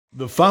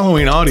The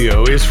following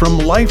audio is from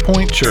Life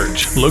Point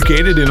Church,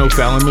 located in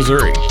O'Fallon,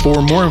 Missouri. For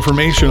more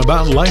information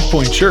about Life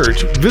Point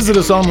Church, visit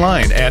us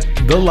online at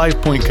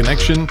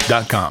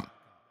thelifepointconnection.com.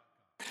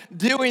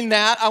 Doing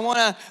that, I want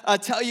to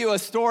tell you a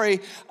story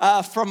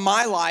from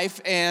my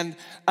life. And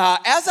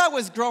as I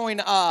was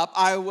growing up,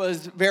 I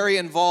was very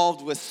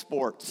involved with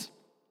sports.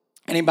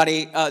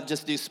 Anybody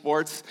just do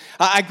sports?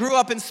 I grew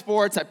up in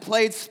sports. I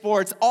played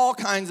sports, all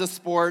kinds of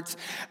sports.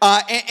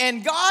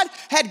 And God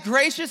had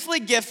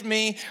graciously gifted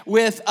me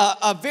with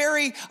a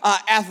very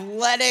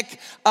athletic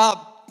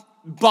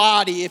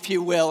body, if you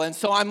will. And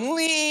so I'm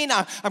lean,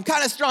 I'm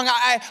kind of strong.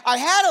 I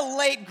had a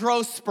late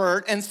growth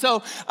spurt. And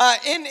so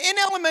in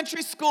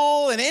elementary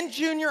school and in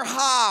junior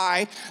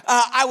high,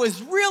 I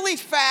was really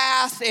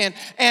fast and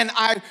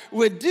I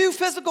would do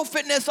physical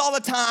fitness all the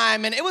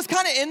time. And it was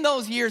kind of in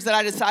those years that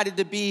I decided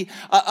to be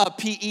a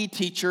PE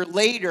teacher.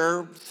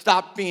 Later,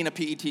 stopped being a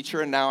PE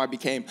teacher and now I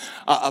became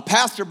a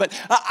pastor. But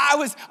I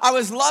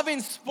was loving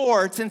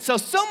sports. And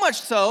so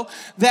much so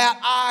that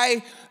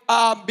I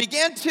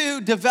began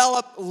to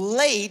develop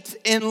late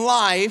in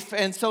life,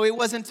 and so it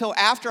wasn't until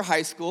after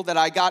high school that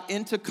I got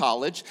into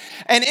college.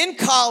 And in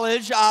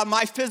college,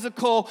 my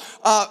physical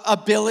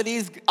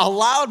abilities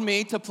allowed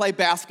me to play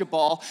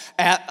basketball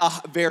at a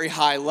very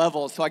high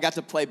level. So I got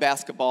to play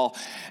basketball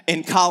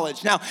in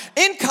college. Now,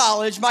 in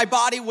college, my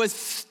body was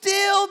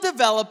still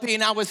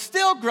developing. I was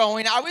still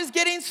growing. I was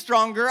getting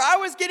stronger. I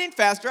was getting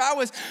faster. I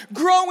was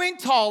growing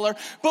taller.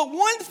 But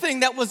one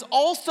thing that was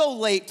also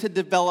late to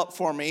develop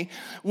for me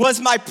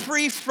was my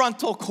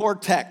prefrontal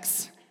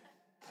cortex.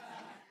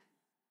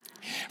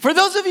 For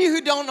those of you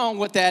who don't know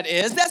what that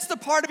is, that's the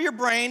part of your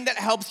brain that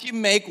helps you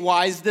make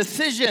wise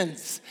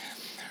decisions.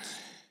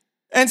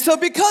 And so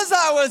because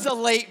I was a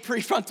late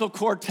prefrontal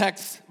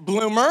cortex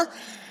bloomer,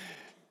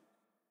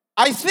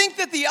 I think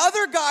that the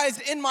other guys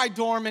in my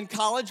dorm in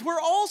college were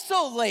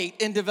also late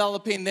in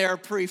developing their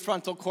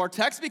prefrontal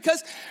cortex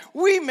because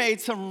we made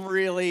some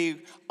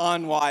really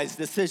unwise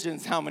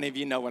decisions. How many of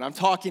you know what I'm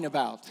talking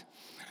about?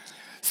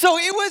 So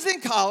it was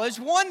in college,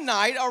 one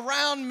night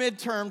around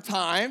midterm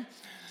time,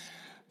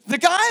 the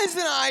guys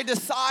and I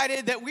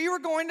decided that we were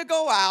going to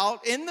go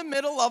out in the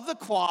middle of the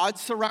quad,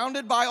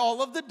 surrounded by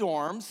all of the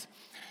dorms,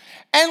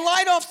 and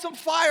light off some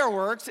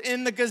fireworks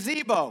in the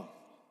gazebo.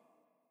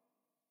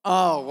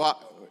 Oh,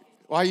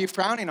 why are you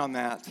frowning on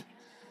that?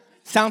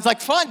 Sounds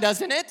like fun,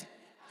 doesn't it?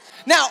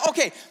 Now,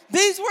 okay,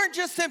 these weren't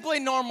just simply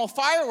normal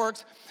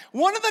fireworks.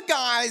 One of the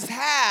guys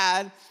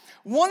had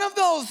one of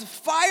those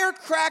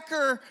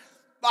firecracker,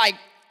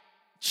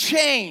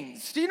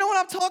 chains. Do you know what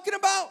I'm talking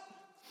about?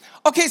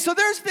 Okay, so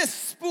there's this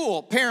spool,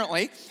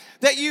 apparently,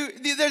 that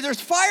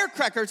there's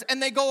firecrackers,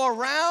 and they go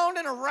around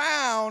and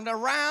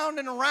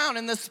around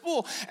in the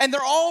spool, and they're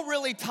all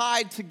really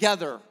tied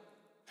together.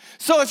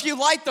 So if you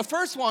light the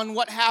first one,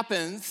 what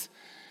happens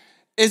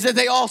is that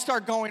they all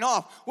start going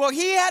off. Well,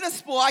 he had a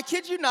spool, I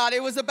kid you not,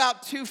 it was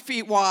about 2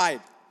 feet wide.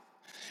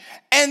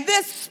 And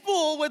this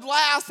spool would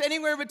last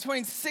anywhere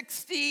between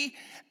 60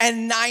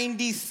 and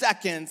 90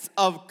 seconds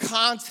of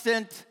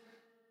constant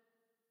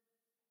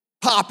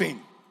popping,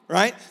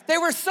 right? They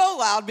were so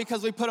loud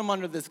because we put them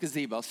under this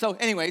gazebo. So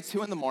anyway, it's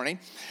 2 a.m.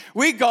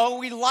 We go,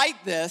 we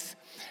light this,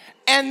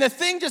 and the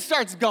thing just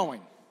starts going.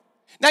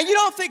 Now, you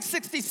don't think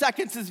 60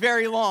 seconds is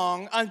very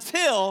long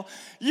until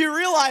you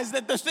realize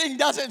that the thing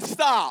doesn't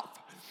stop.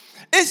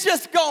 It's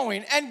just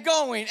going, and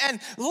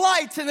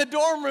lights in the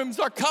dorm rooms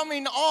are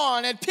coming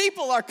on, and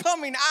people are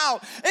coming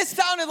out. It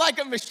sounded like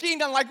a machine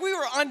gun, like we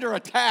were under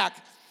attack.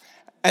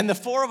 And the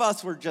 4 of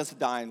us were just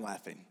dying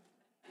laughing.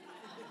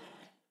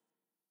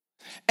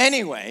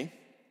 Anyway,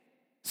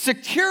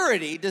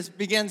 security just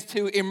begins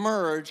to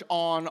emerge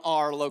on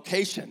our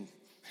location.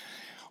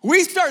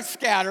 We start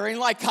scattering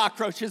like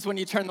cockroaches when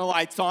you turn the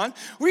lights on.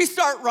 We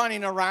start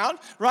running around,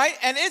 right?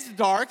 And it's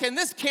dark, and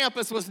this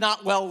campus was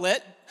not well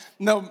lit.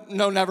 No,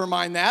 never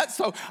mind that.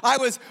 So I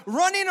was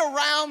running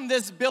around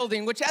this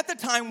building, which at the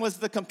time was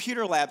the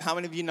computer lab. How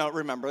many of you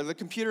remember the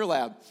computer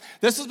lab?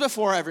 This was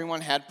before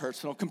everyone had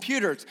personal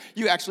computers.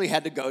 You actually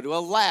had to go to a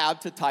lab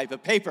to type a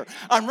paper.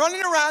 I'm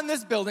running around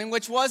this building,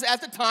 which was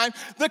at the time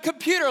the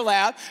computer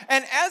lab.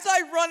 And as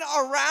I run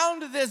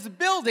around this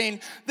building,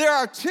 there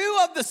are 2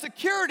 of the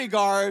security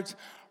guards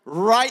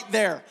right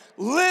there.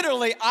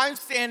 Literally, I'm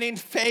standing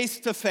face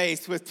to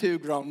face with 2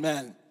 grown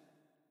men.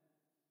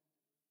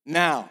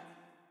 Now,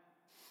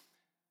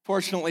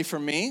 fortunately for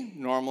me,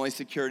 normally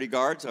security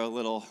guards are a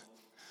little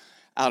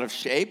out of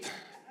shape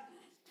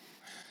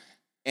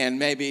and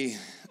maybe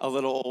a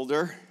little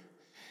older.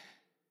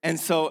 And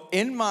so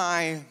in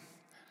my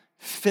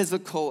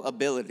physical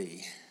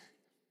ability,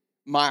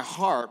 my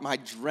heart, my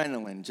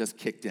adrenaline just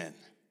kicked in,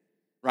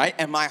 right?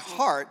 And my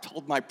heart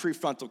told my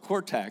prefrontal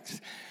cortex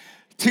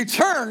to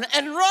turn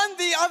and run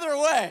the other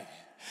way.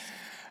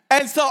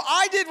 And so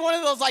I did one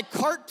of those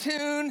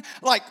cartoon,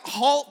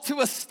 halt to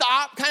a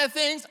stop kind of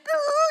things.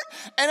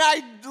 And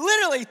I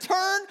literally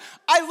turn,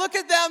 I look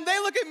at them, they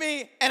look at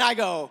me, and I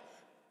go,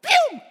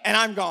 pew, and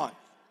I'm gone.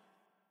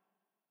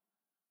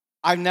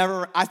 I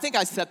think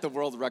I set the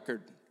world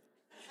record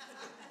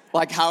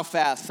like how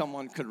fast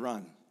someone could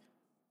run.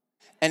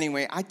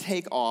 Anyway, I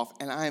take off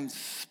and I'm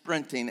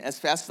sprinting as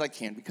fast as I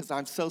can because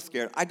I'm so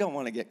scared. I don't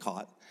want to get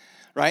caught,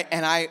 right?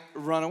 And I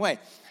run away.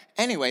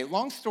 Anyway,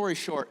 long story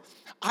short,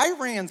 I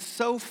ran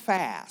so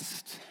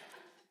fast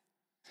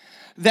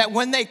that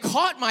when they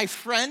caught my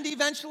friend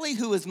eventually,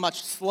 who was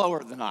much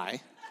slower than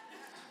I,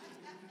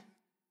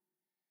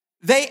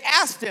 they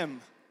asked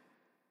him,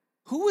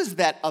 "Who is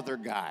that other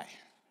guy?"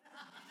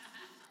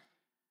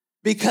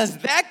 Because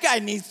that guy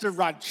needs to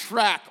run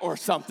track or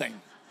something.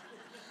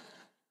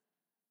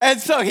 And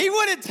so he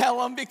wouldn't tell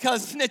them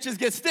because snitches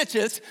get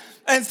stitches.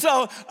 And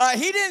so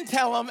he didn't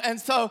tell them,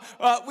 and so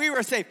we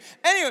were safe.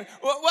 Anyway,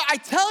 I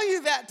tell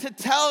you that to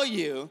tell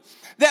you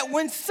that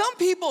when some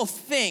people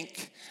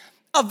think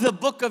of the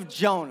book of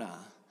Jonah,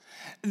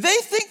 they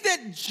think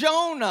that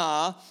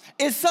Jonah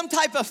is some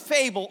type of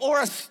fable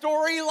or a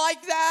story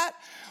like that,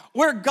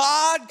 where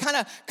God kind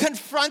of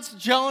confronts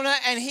Jonah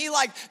and he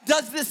like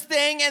does this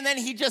thing and then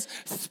he just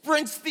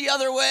sprints the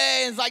other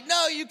way and is like,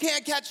 "No, you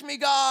can't catch me,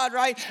 God,"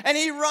 right? And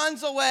he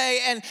runs away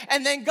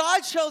and then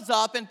God shows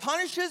up and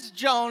punishes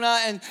Jonah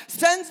and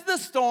sends the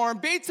storm,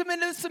 beats him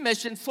into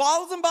submission,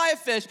 swallows him by a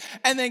fish,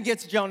 and then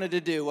gets Jonah to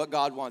do what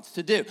God wants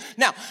to do.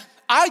 Now,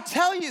 I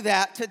tell you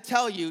that to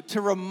tell you, to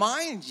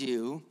remind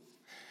you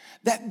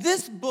that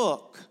this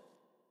book,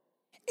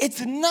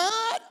 it's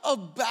not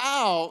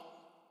about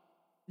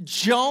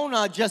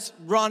Jonah just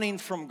running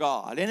from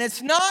God. And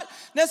it's not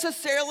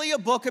necessarily a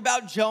book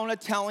about Jonah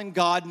telling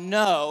God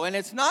no. And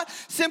it's not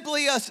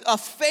simply a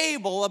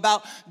fable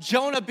about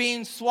Jonah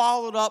being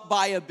swallowed up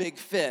by a big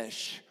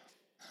fish.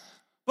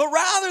 But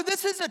rather,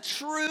 this is a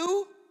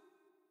true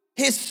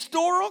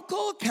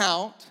historical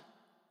account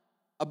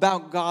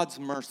about God's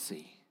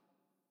mercy.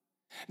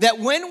 That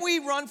when we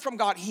run from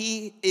God,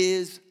 He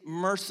is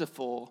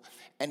merciful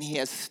and He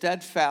has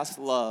steadfast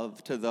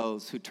love to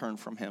those who turn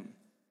from Him.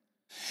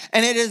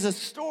 And it is a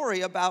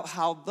story about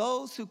how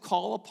those who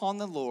call upon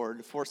the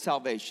Lord for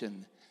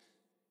salvation,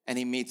 and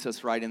He meets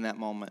us right in that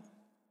moment.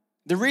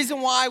 The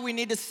reason why we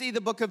need to see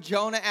the book of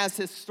Jonah as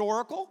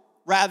historical,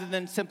 rather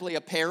than simply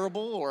a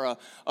parable or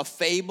a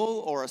fable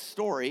or a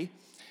story,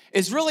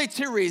 is really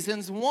two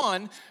reasons.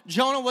 One,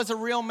 Jonah was a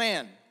real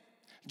man.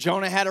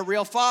 Jonah had a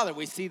real father.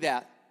 We see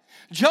that.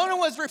 Jonah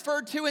was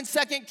referred to in 2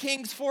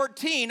 Kings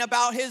 14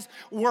 about his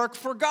work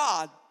for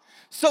God.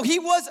 So he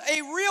was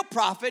a real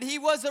prophet, he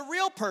was a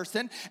real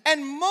person,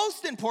 and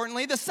most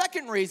importantly, the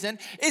second reason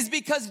is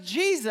because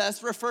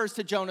Jesus refers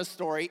to Jonah's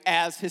story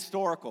as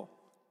historical.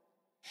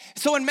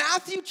 So in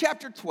Matthew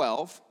chapter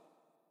 12,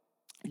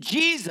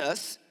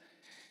 Jesus,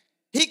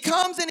 he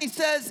comes and he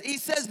says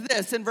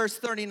this in verse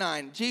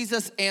 39.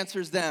 Jesus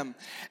answers them,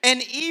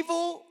 "An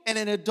evil and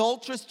an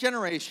adulterous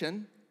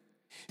generation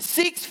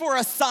seeks for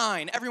a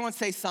sign." Everyone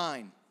say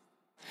sign.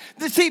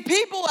 See,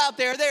 people out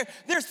there,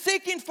 they're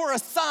seeking for a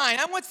sign.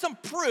 I want some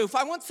proof.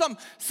 I want some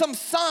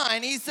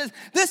sign. He says,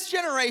 this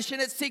generation,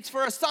 it seeks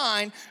for a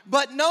sign,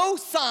 but no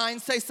sign,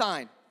 say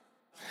sign.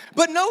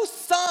 But no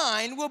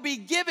sign will be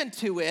given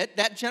to it,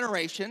 that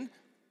generation,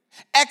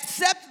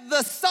 except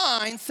the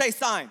sign, say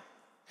sign.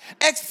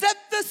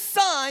 Except the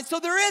sign, so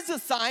there is a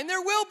sign,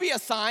 there will be a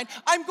sign.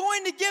 I'm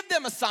going to give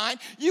them a sign.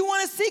 You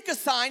want to seek a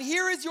sign,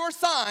 here is your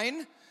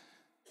sign.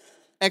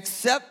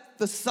 Except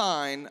the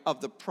sign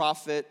of the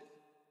prophet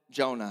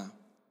Jonah.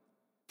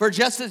 For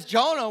just as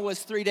Jonah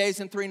was 3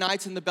 days and 3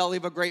 nights in the belly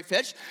of a great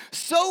fish,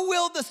 so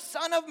will the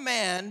Son of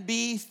Man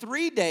be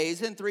 3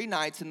 days and 3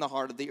 nights in the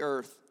heart of the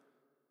earth.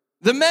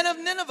 The men of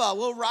Nineveh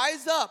will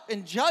rise up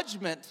in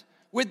judgment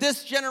with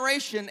this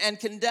generation and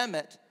condemn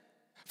it.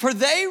 For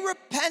they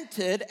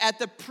repented at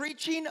the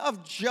preaching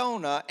of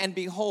Jonah, and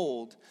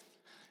behold,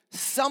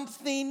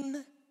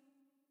 something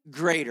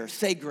greater,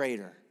 say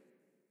greater,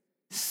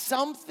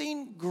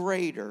 something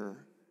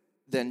greater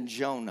than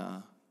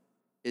Jonah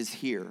is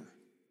here.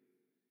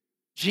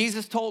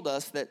 Jesus told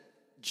us that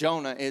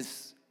Jonah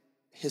is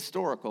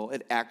historical.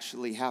 It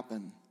actually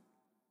happened.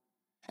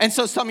 And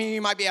so some of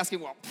you might be asking,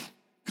 well,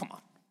 come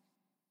on.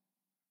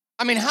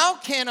 I mean, how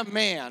can a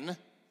man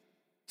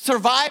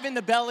survive in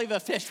the belly of a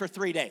fish for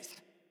 3 days?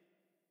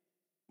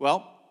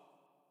 Well,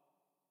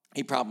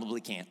 he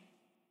probably can't.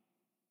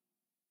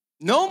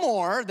 No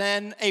more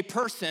than a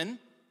person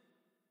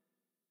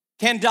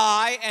can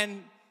die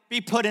and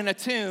be put in a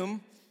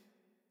tomb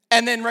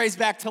and then raised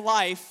back to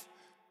life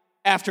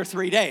after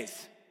 3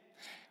 days.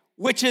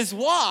 Which is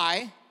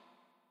why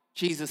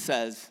Jesus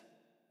says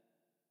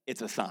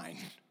it's a sign.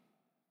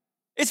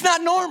 It's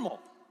not normal.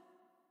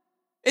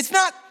 It's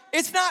not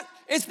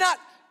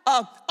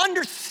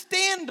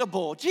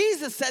understandable.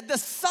 Jesus said the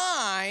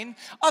sign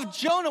of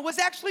Jonah was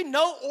actually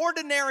no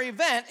ordinary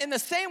event. In the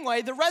same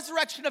way, the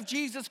resurrection of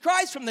Jesus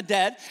Christ from the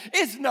dead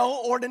is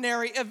no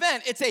ordinary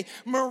event. It's a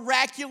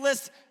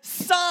miraculous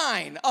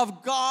sign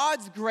of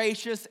God's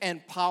gracious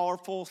and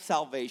powerful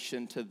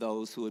salvation to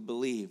those who would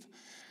believe.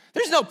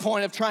 There's no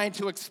point of trying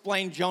to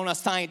explain Jonah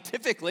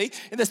scientifically.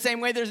 In the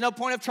same way, there's no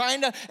point of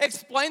trying to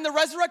explain the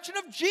resurrection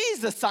of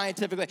Jesus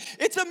scientifically.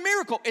 It's a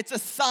miracle. It's a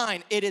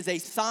sign. It is a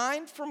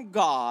sign from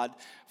God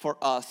for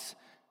us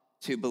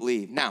to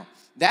believe. Now,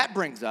 that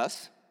brings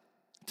us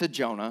to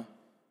Jonah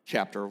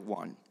chapter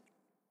 1.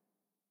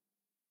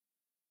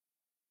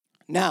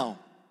 Now,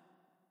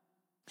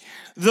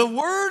 the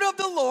word of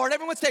the Lord,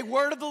 everyone say,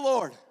 word of the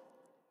Lord.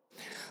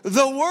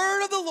 The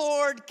word of the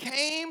Lord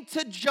came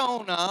to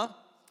Jonah,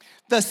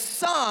 the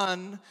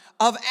son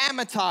of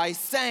Amittai,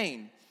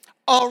 saying,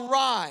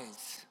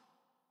 arise,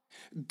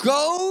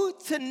 go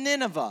to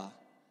Nineveh,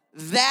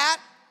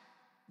 that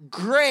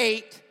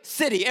great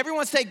city.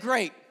 Everyone say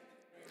great.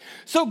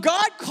 So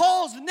God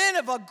calls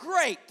Nineveh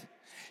great.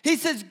 He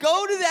says,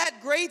 go to that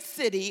great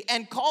city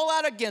and call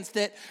out against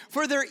it,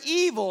 for their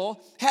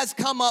evil has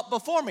come up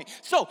before me.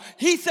 So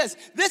he says,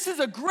 this is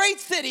a great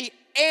city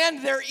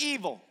and they're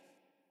evil.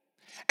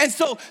 And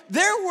so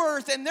their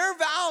worth and their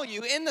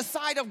value in the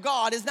sight of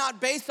God is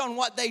not based on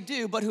what they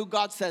do, but who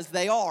God says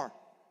they are.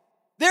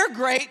 They're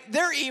great,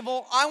 they're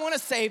evil, I want to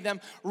save them.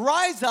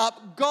 Rise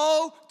up,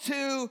 go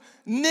to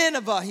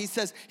Nineveh, he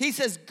says. He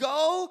says,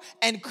 go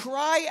and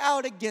cry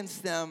out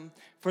against them,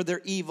 for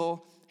their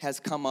evil has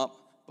come up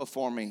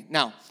before me.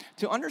 Now,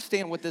 to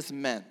understand what this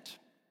meant,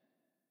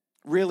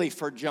 really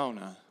for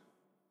Jonah,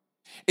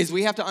 is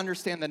we have to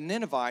understand the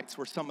Ninevites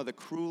were some of the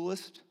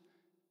cruelest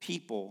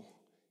people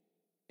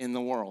in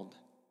the world.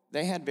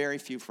 They had very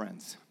few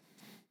friends.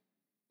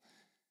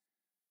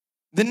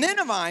 The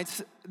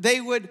Ninevites, they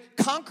would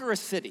conquer a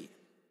city.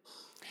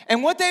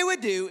 And what they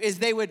would do is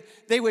they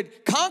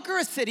would conquer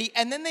a city,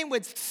 and then they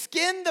would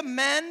skin the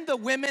men, the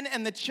women,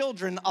 and the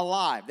children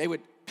alive. They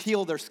would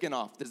peel their skin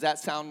off. Does that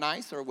sound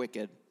nice or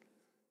wicked?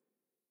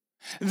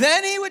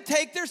 Then he would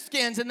take their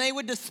skins and they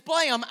would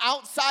display them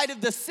outside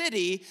of the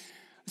city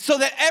so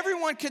that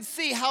everyone could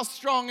see how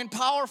strong and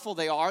powerful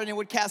they are, and it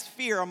would cast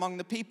fear among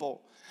the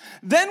people.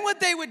 Then what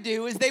they would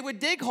do is they would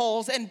dig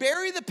holes and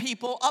bury the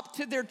people up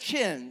to their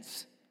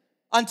chins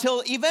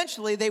until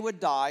eventually they would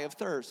die of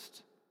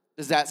thirst.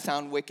 Does that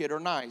sound wicked or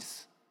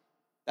nice?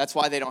 That's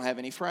why they don't have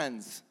any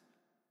friends.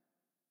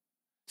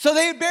 So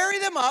they would bury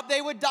them up,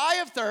 they would die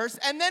of thirst,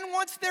 and then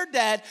once they're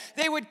dead,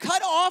 they would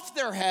cut off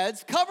their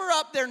heads, cover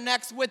up their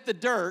necks with the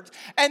dirt,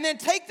 and then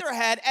take their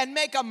head and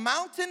make a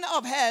mountain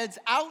of heads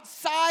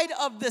outside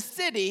of the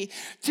city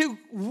to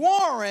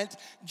warrant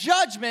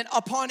judgment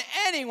upon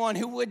anyone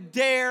who would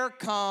dare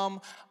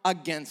come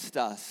against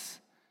us.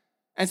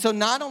 And so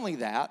not only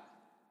that,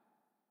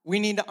 we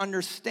need to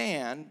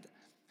understand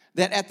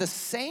that at the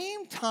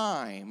same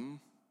time,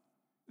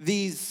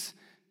 these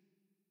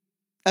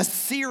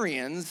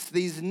Assyrians,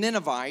 these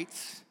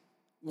Ninevites,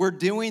 were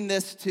doing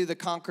this to the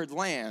conquered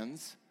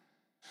lands,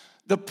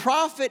 the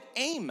prophet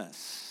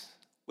Amos,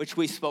 which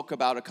we spoke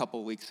about a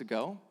couple weeks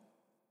ago,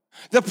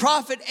 the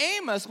prophet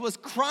Amos was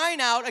crying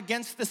out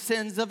against the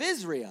sins of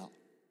Israel,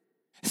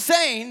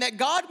 saying that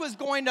God was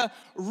going to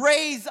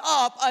raise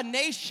up a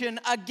nation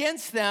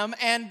against them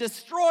and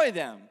destroy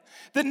them.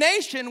 The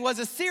nation was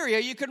Assyria.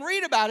 You can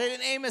read about it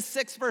in Amos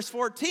 6, verse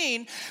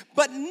 14.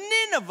 But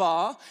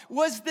Nineveh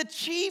was the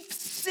chief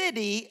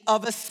city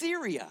of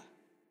Assyria.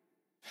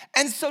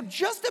 And so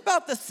just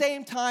about the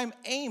same time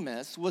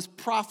Amos was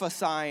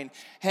prophesying,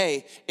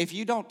 hey, if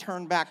you don't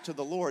turn back to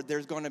the Lord,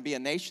 there's going to be a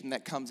nation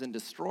that comes and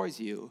destroys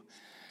you.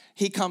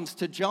 He comes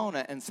to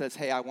Jonah and says,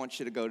 hey, I want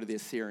you to go to the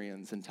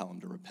Assyrians and tell them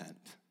to repent.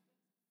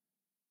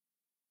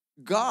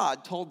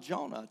 God told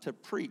Jonah to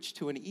preach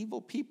to an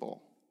evil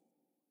people.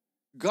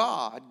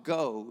 God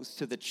goes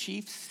to the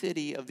chief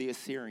city of the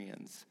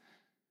Assyrians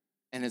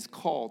and is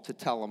called to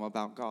tell them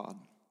about God.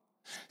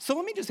 So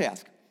let me just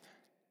ask,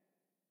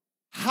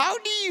 how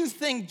do you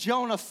think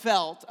Jonah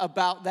felt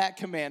about that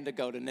command to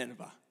go to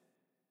Nineveh?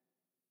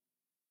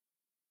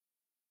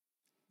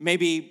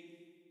 Maybe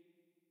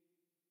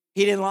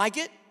he didn't like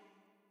it.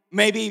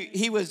 Maybe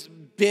he was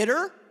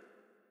bitter.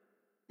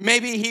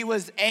 Maybe he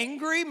was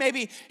angry.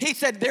 Maybe he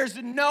said, there's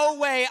no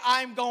way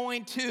I'm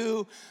going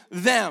to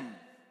them.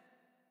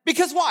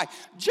 Because why?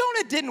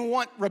 Jonah didn't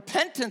want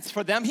repentance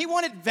for them. He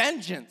wanted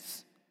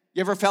vengeance.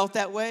 You ever felt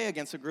that way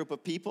against a group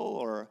of people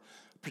or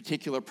a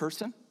particular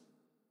person?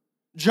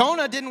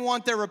 Jonah didn't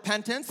want their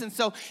repentance. And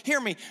so, hear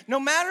me, no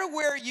matter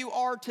where you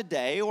are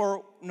today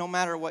or no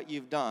matter what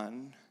you've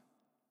done,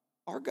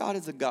 our God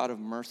is a God of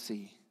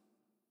mercy.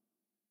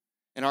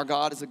 And our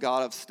God is a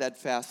God of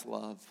steadfast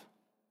love.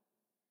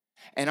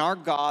 And our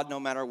God, no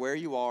matter where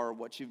you are or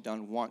what you've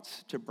done,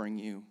 wants to bring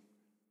you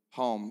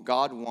home.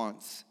 God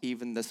wants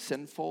even the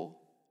sinful,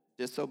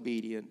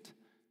 disobedient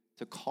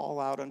to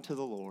call out unto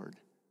the Lord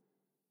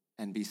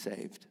and be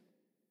saved.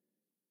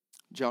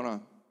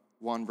 Jonah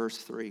 1 verse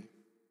 3.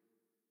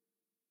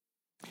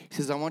 He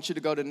says, I want you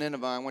to go to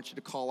Nineveh. I want you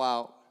to call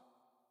out.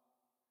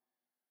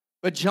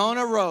 But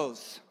Jonah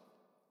rose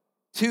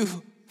to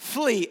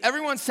flee.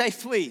 Everyone say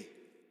flee.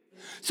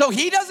 So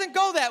he doesn't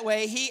go that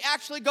way. He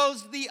actually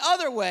goes the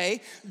other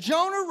way.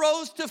 Jonah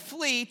rose to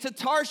flee to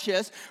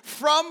Tarshish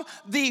from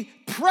the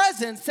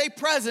presence, say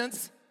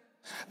presence,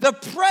 the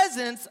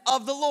presence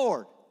of the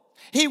Lord.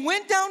 He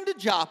went down to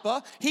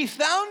Joppa. He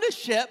found a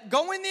ship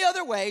going the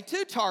other way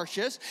to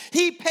Tarshish.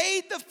 He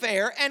paid the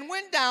fare and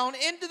went down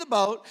into the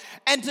boat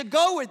and to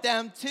go with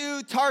them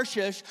to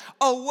Tarshish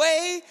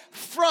away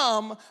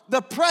from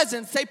the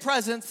presence, say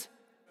presence,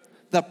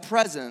 the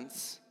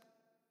presence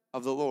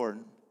of the Lord.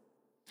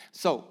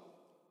 So,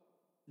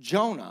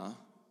 Jonah,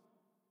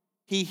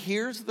 he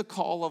hears the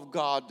call of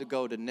God to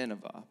go to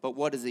Nineveh, but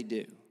what does he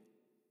do?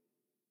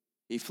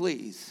 He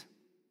flees.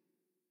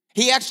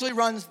 He actually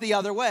runs the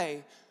other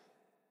way.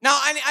 Now,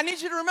 I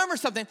need you to remember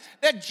something,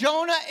 that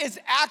Jonah is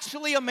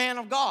actually a man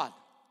of God.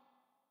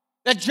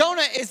 That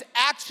Jonah is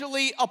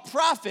actually a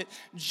prophet.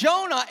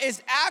 Jonah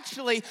is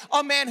actually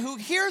a man who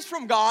hears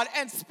from God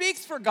and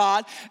speaks for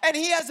God, and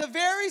he has a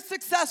very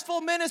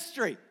successful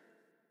ministry.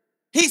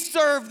 He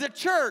served the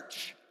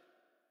church.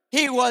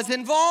 He was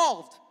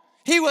involved.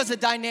 He was a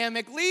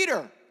dynamic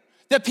leader.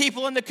 The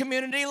people in the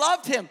community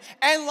loved him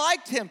and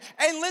liked him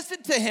and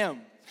listened to him.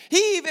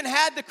 He even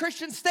had the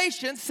Christian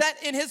station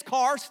set in his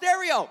car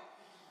stereo.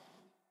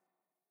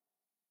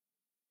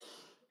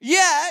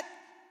 Yet,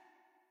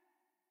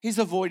 he's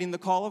avoiding the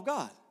call of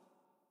God.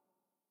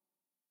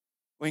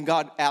 When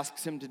God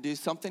asks him to do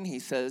something, he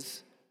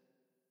says,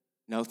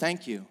 no,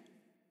 thank you.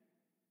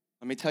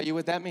 Let me tell you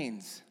what that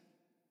means.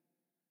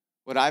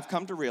 What I've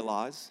come to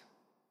realize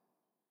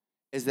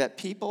is that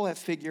people have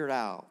figured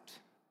out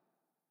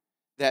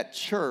that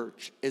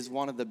church is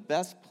one of the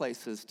best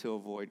places to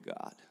avoid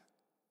God.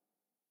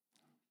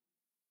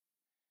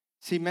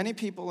 See, many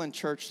people in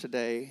church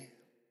today,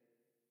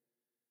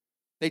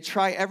 they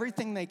try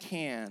everything they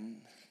can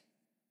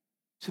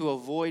to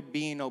avoid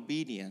being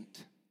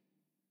obedient,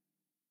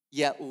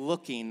 yet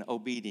looking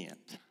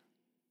obedient.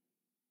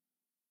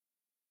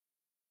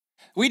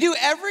 We do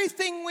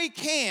everything we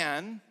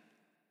can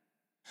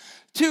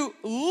to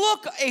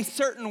look a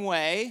certain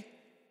way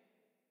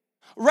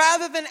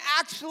rather than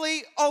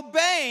actually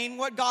obeying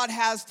what God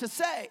has to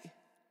say.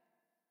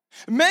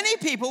 Many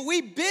people,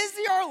 we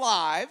busy our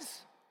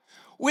lives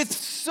with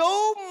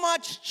so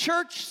much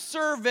church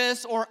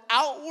service or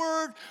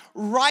outward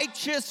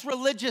righteous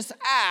religious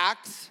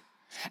acts,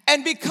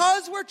 and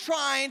because we're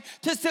trying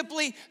to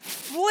simply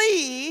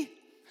flee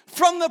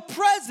from the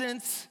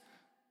presence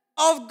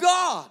of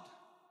God,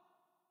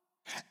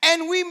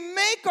 and we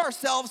make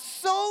ourselves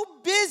so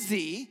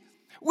busy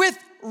with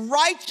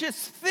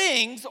righteous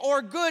things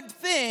or good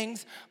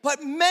things,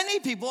 but many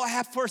people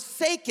have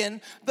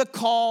forsaken the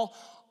call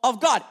of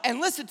God. And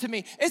listen to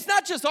me, it's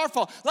not just our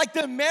fault. Like,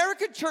 the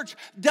American church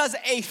does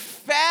a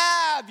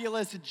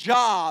fabulous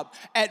job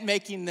at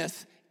making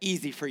this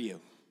easy for you,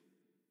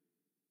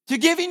 to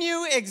giving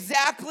you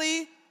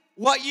exactly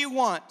what you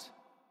want.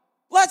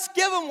 Let's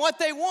give them what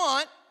they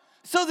want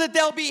so that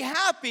they'll be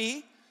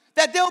happy,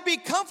 that they'll be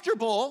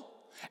comfortable,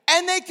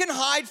 and they can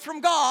hide from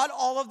God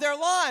all of their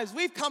lives.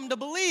 We've come to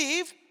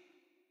believe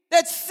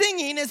that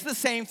singing is the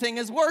same thing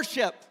as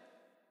worship.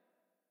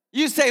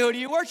 You say, who do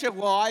you worship?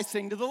 Well, I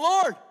sing to the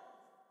Lord.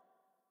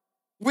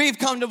 We've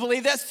come to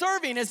believe that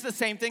serving is the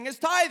same thing as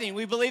tithing.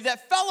 We believe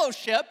that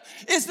fellowship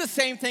is the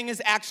same thing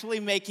as actually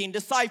making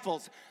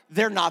disciples.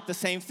 They're not the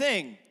same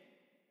thing.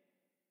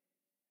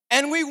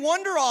 And we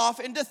wander off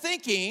into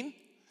thinking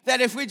that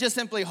if we just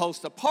simply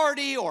host a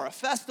party or a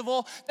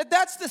festival, that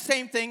that's the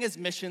same thing as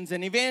missions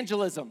and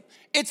evangelism.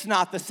 It's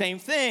not the same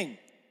thing.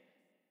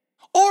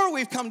 Or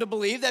we've come to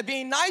believe that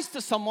being nice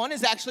to someone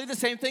is actually the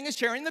same thing as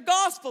sharing the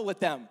gospel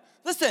with them.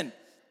 Listen,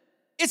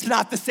 it's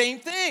not the same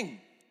thing.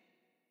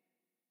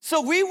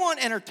 So we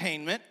want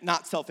entertainment,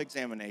 not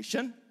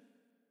self-examination.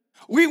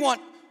 We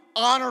want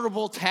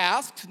honorable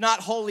tasks, not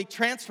holy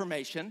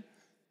transformation.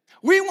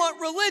 We want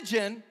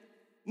religion,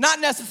 not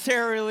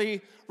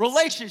necessarily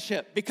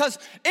relationship. Because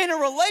in a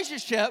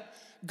relationship,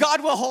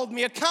 God will hold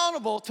me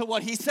accountable to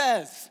what he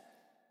says.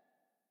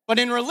 But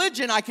in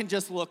religion, I can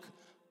just look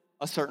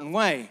a certain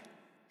way.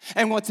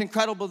 And what's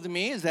incredible to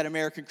me is that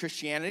American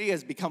Christianity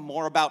has become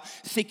more about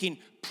seeking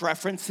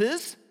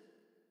preferences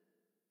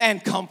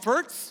and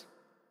comforts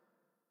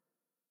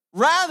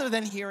rather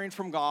than hearing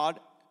from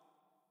God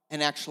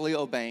and actually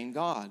obeying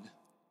God.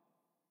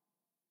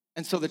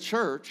 And so the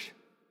church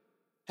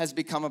has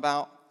become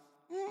about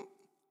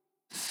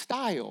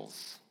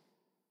styles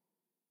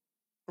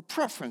or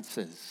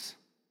preferences.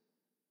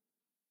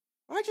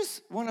 I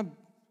just want to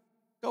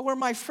go where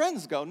my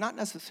friends go, not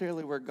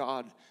necessarily where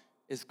God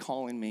is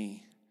calling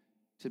me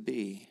to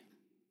be.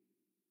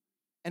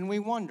 And we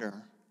wonder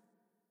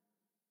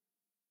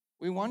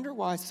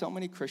why so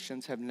many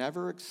Christians have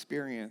never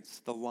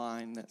experienced the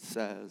line that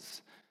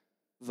says,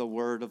 the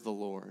word of the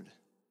Lord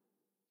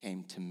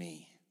came to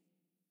me.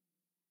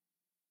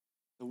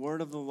 The word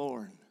of the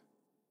Lord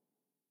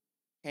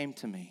came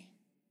to me.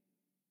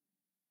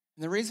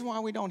 And the reason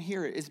why we don't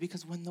hear it is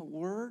because when the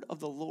word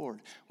of the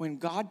Lord, when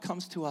God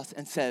comes to us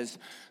and says,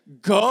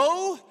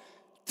 go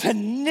to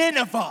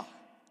Nineveh,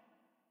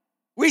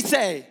 we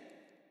say,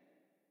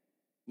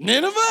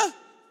 Nineveh?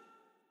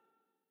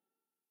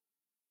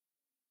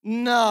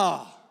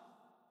 No.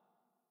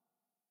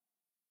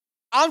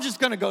 I'm just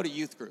going to go to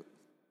youth group.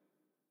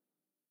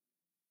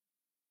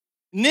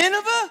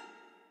 Nineveh?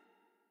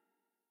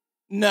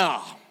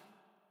 No.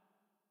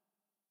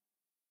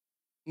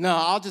 No,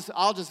 I'll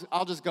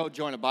just go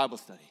join a Bible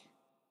study.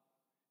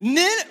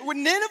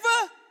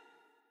 Nineveh?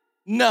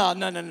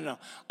 No.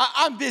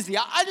 I'm busy.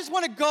 I just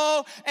want to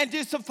go and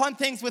do some fun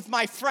things with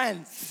my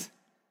friends.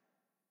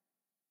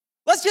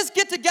 Let's just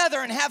get together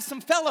and have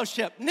some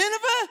fellowship.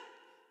 Nineveh?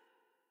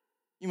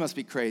 You must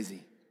be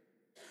crazy.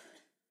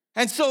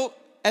 And so,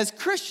 as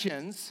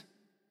Christians,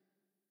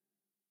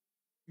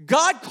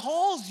 God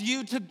calls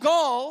you to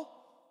go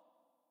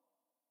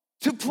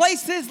to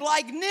places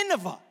like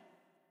Nineveh.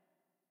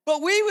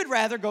 But we would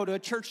rather go to a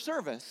church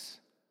service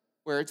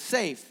where it's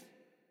safe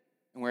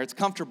and where it's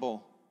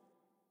comfortable.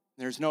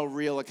 There's no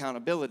real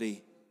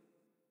accountability.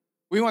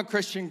 We want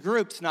Christian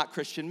groups, not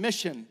Christian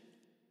mission,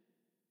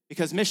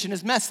 because mission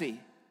is messy,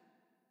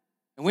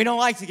 and we don't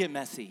like to get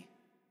messy.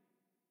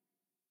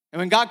 And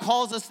when God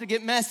calls us to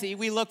get messy,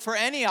 we look for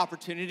any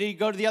opportunity to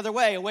go to the other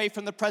way, away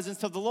from the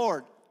presence of the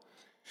Lord.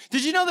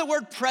 Did you know the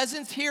word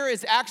presence here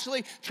is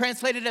actually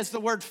translated as the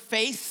word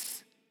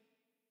face?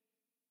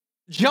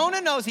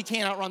 Jonah knows he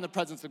can't outrun the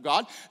presence of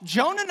God.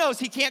 Jonah knows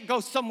he can't go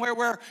somewhere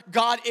where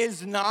God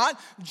is not.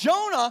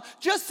 Jonah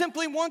just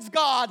simply wants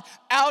God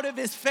out of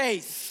his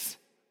face.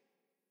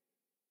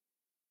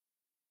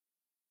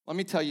 Let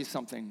me tell you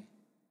something.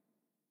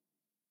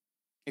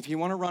 If you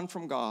want to run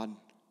from God,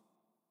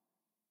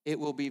 it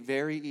will be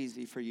very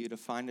easy for you to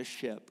find a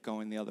ship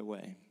going the other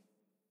way.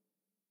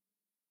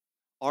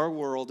 Our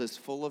world is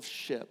full of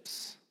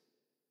ships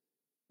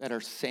that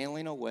are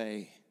sailing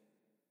away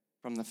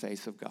from the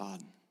face of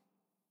God.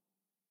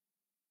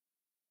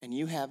 And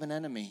you have an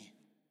enemy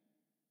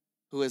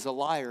who is a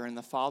liar and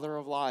the father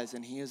of lies,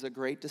 and he is a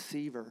great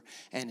deceiver.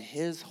 And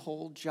his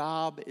whole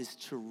job is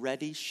to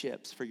ready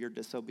ships for your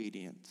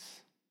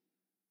disobedience.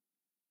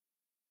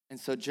 And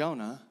so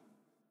Jonah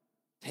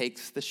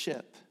takes the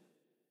ship.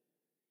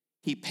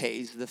 He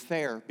pays the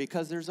fare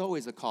because there's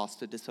always a cost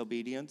to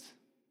disobedience.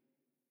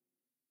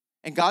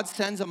 And God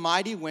sends a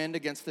mighty wind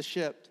against the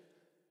ship.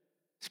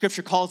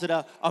 Scripture calls it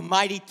a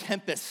mighty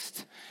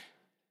tempest.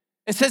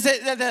 It says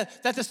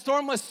that the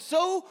storm was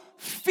so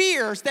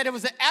fierce that it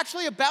was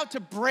actually about to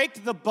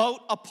break the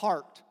boat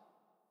apart.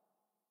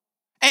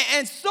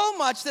 And so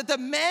much that the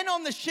men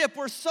on the ship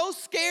were so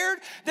scared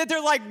that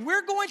they're like,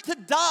 we're going to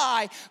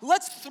die.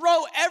 Let's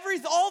throw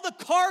all the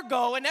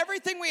cargo and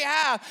everything we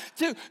have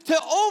to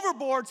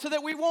overboard so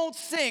that we won't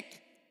sink.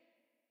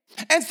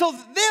 And so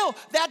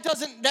that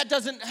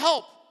doesn't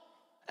help.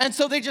 And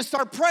so they just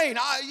start praying.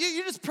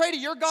 You just pray to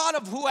your God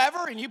of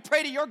whoever, and you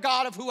pray to your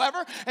God of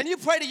whoever, and you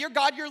pray to your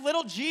God, your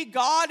little g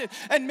God,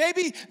 and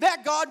maybe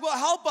that God will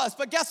help us.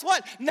 But guess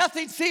what?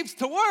 Nothing seems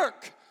to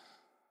work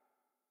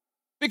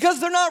because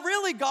they're not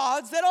really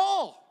gods at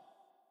all.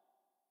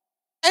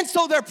 And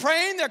so they're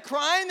praying, they're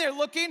crying, they're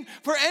looking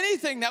for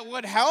anything that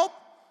would help.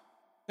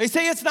 They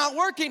say it's not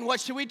working. What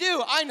should we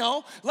do? I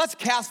know. Let's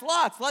cast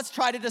lots. Let's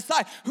try to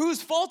decide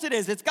whose fault it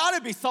is. It's got to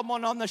be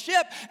someone on the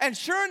ship. And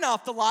sure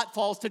enough, the lot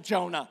falls to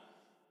Jonah,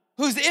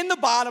 who's in the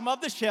bottom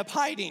of the ship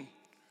hiding.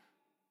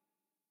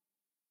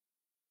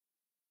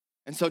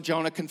 And so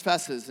Jonah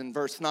confesses in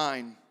verse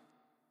 9.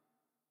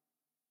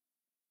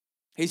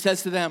 He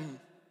says to them,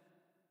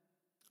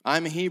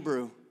 I'm a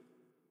Hebrew,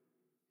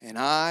 and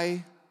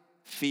I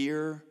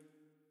fear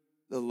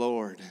the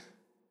Lord,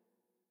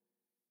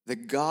 the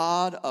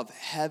God of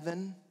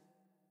heaven,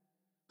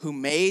 who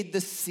made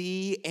the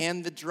sea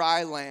and the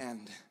dry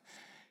land.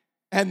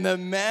 And the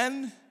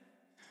men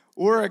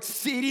were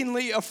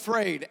exceedingly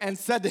afraid and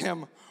said to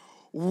him,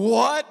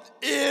 what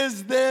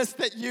is this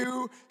that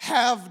you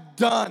have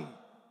done?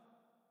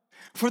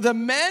 For the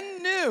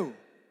men knew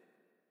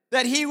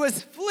that he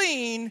was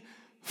fleeing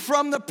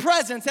from the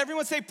presence.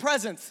 Everyone say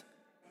presence.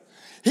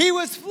 He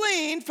was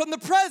fleeing from the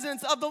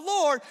presence of the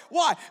Lord.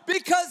 Why?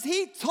 Because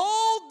he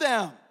told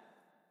them.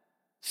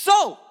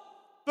 So,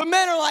 the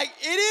men are like,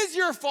 it is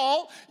your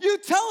fault. You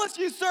tell us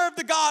you serve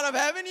the God of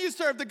heaven. You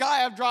serve the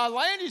guy of dry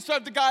land. You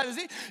serve the guy of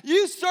the sea.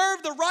 You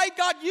serve the right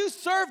God. You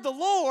serve the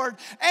Lord.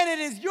 And it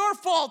is your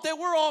fault that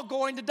we're all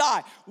going to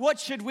die. What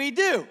should we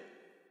do?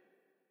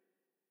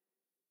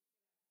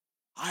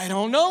 I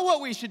don't know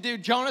what we should do.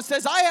 Jonah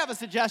says, I have a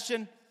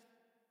suggestion.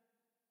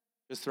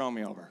 Just throw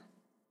me over.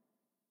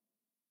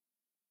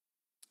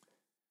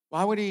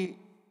 Why would he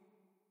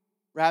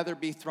rather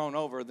be thrown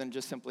over than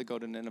just simply go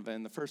to Nineveh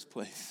in the first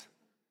place?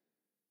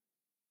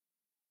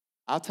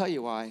 I'll tell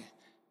you why.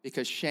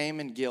 Because shame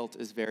and guilt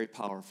is very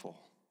powerful.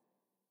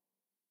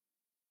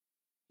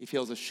 He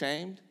feels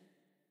ashamed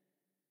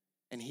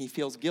and he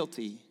feels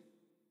guilty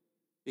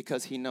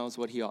because he knows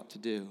what he ought to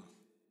do.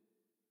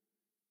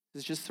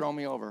 Just throw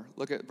me over.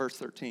 Look at verse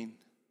 13.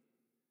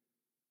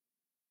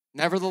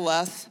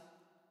 Nevertheless,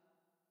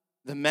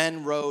 the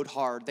men rowed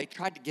hard. They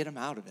tried to get him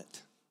out of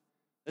it.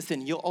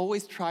 Listen, you'll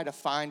always try to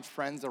find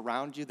friends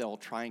around you that will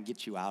try and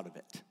get you out of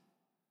it.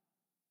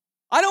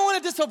 I don't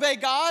want to disobey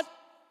God,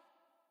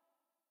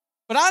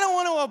 but I don't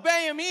want to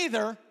obey him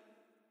either.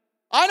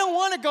 I don't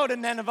want to go to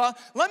Nineveh.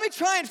 Let me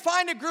try and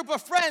find a group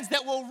of friends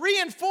that will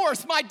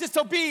reinforce my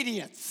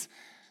disobedience.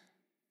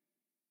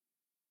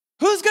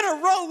 Who's going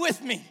to row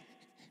with me?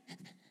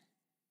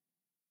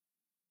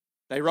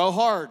 They row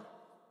hard,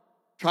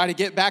 try to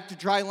get back to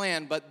dry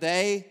land, but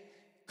they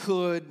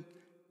could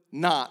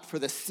not, for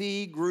the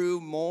sea grew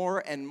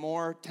more and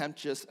more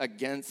tempestuous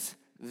against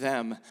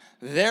them.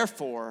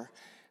 Therefore,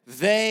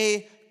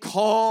 they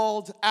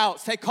called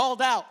out. Say,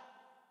 called out.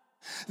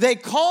 They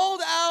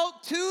called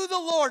out to the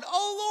Lord.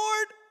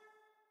 Oh,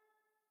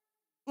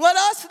 Lord, let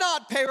us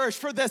not perish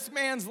for this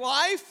man's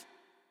life.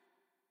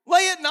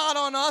 Lay it not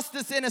on us,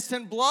 this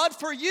innocent blood,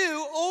 for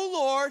you, O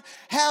Lord,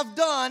 have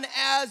done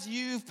as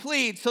you've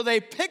pleaded. So they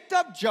picked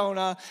up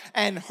Jonah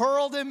and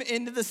hurled him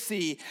into the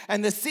sea.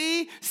 And the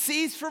sea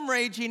ceased from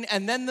raging,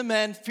 and then the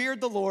men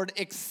feared the Lord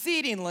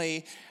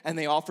exceedingly, and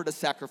they offered a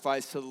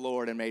sacrifice to the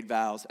Lord and made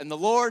vows. And the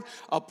Lord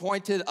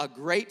appointed a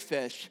great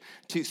fish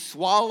to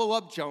swallow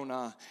up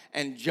Jonah,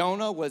 and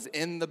Jonah was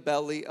in the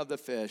belly of the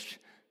fish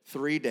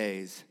 3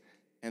 days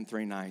and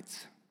 3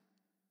 nights.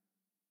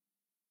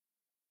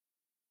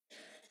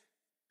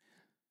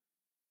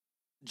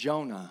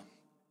 Jonah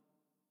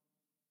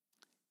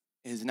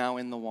is now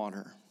in the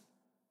water.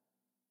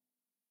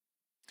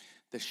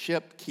 The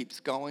ship keeps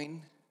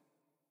going,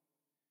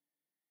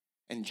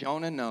 and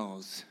Jonah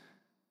knows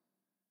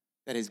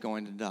that he's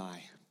going to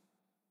die.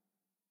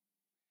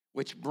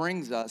 Which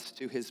brings us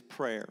to his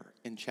prayer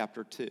in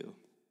chapter 2.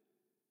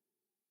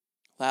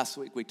 Last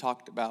week we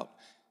talked about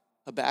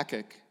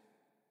Habakkuk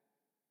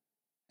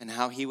and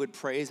how he would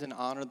praise and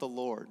honor the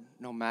Lord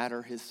no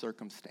matter his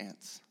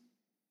circumstance.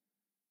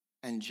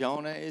 And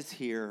Jonah is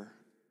here,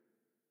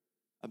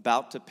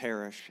 about to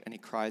perish, and he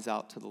cries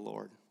out to the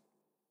Lord.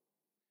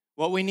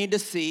 What we need to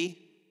see,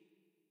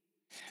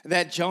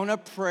 that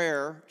Jonah's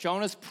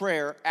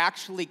prayer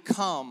actually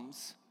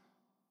comes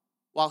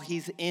while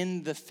he's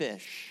in the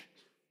fish.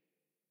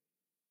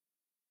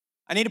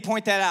 I need to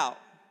point that out.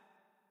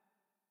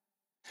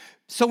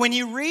 So when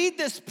we read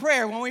this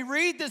prayer,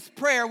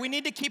 we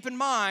need to keep in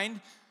mind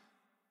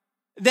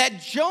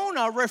that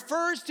Jonah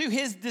refers to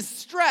his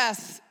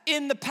distress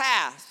in the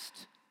past.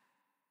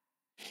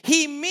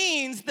 He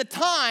means the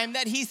time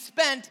that he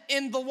spent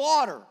in the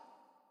water,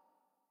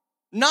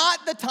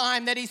 not the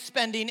time that he's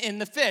spending in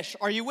the fish.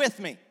 Are you with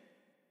me?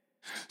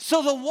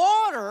 So the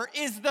water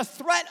is the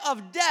threat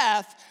of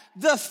death.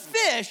 The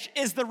fish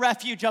is the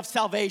refuge of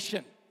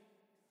salvation.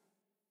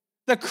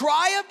 The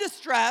cry of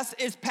distress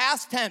is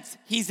past tense.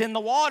 He's in the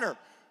water.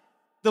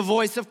 The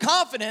voice of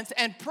confidence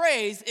and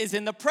praise is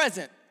in the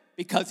present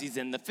because he's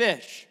in the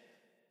fish.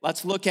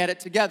 Let's look at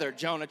it together.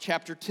 Jonah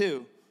chapter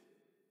 2.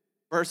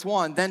 Verse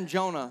 1, then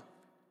Jonah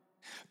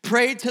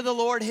prayed to the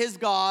Lord his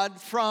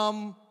God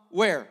from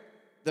where?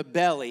 The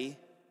belly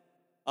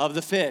of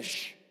the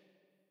fish,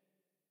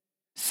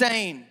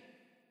 saying,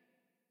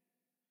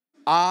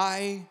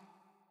 I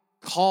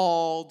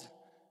called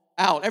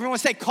out. Everyone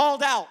say,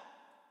 called out.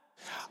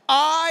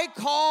 I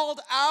called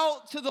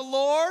out to the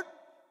Lord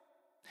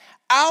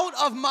out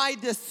of my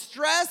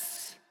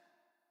distress,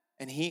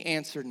 and he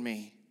answered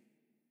me.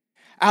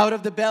 Out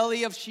of the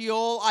belly of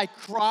Sheol I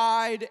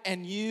cried,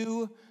 and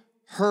you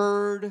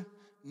heard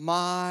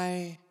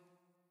my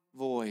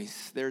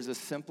voice. There's a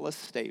simplest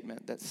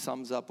statement that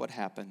sums up what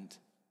happened.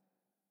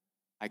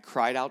 I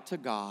cried out to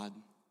God,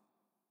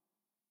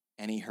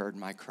 and he heard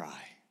my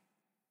cry.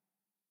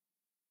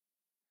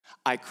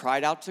 I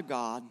cried out to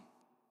God,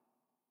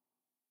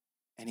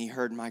 and he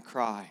heard my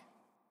cry.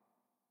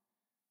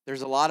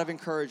 There's a lot of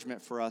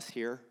encouragement for us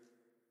here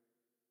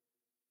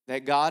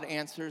that God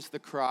answers the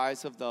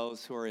cries of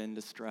those who are in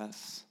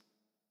distress.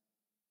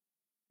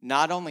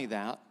 Not only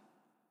that,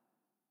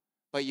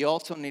 but you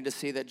also need to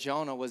see that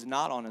Jonah was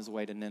not on his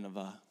way to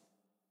Nineveh.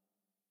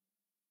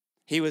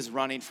 He was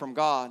running from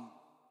God.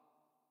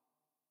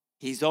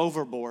 He's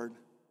overboard.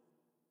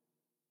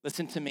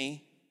 Listen to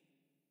me.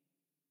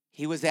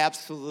 He was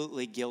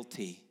absolutely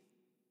guilty.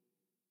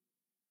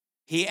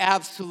 He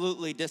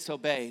absolutely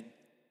disobeyed.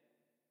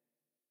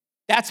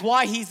 That's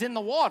why he's in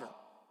the water.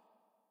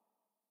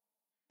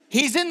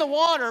 He's in the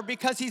water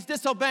because he's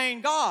disobeying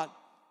God.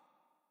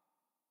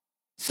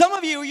 Some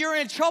of you, you're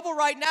in trouble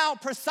right now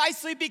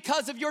precisely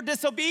because of your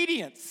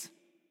disobedience.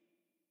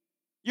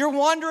 You're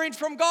wandering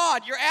from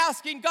God. You're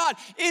asking God,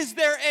 is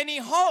there any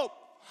hope?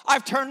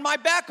 I've turned my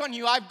back on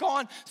you. I've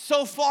gone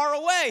so far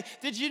away.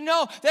 Did you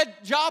know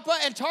that Joppa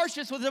and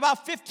Tarshish was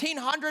about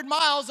 1,500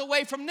 miles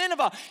away from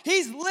Nineveh?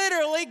 He's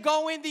literally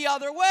going the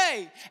other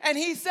way. And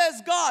he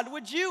says, God,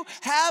 would you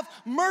have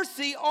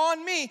mercy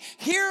on me?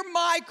 Hear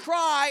my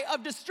cry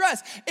of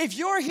distress. If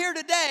you're here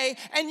today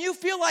and you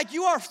feel like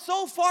you are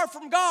so far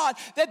from God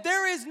that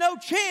there is no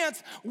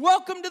chance,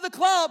 welcome to the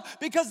club,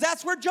 because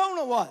that's where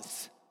Jonah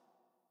was.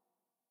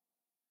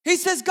 He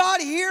says,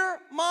 God, hear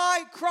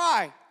my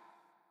cry.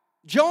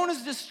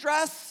 Jonah's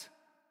distress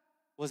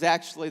was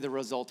actually the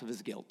result of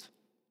his guilt.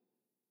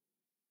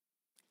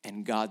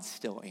 And God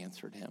still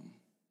answered him.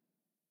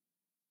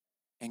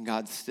 And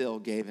God still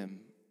gave him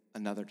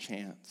another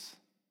chance.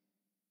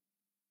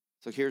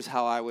 So here's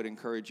how I would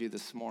encourage you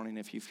this morning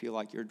if you feel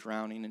like you're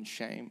drowning in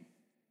shame.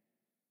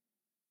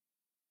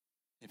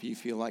 If you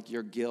feel like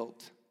your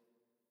guilt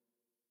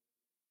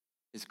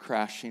is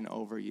crashing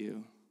over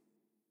you.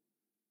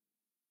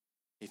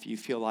 if you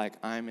feel like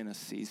I'm in a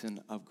season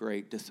of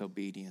great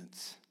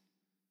disobedience,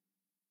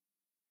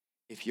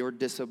 if your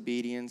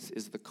disobedience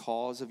is the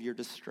cause of your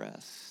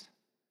distress,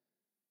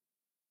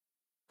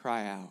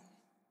 cry out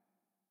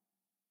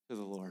to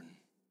the Lord.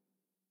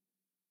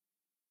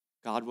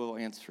 God will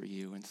answer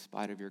you in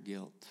spite of your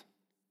guilt.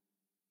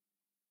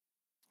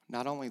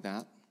 Not only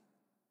that,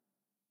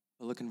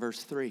 but look in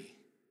verse 3.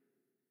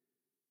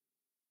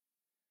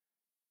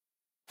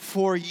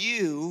 For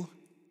you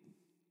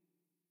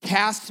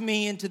cast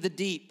me into the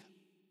deep,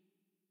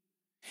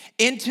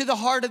 into the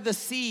heart of the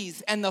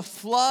seas, and the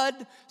flood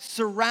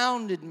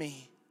surrounded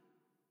me.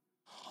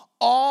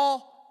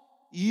 All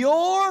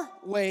your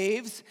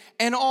waves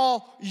and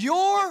all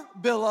your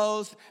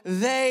billows,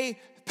 they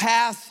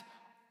pass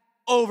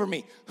over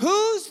me.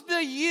 Who's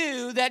the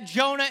you that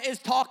Jonah is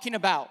talking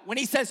about? When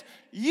he says,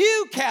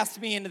 you cast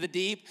me into the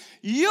deep,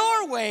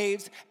 your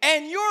waves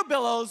and your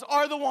billows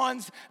are the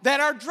ones that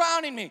are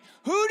drowning me.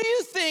 Who do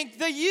you think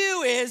the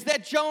you is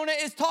that Jonah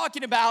is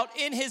talking about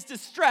in his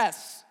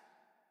distress?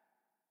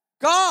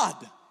 God.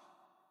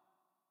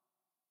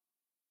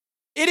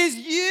 It is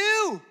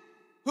you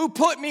who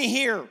put me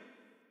here.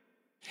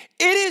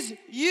 It is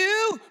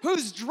you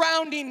who's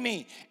drowning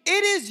me.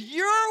 It is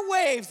your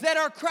waves that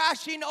are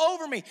crashing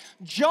over me.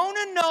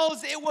 Jonah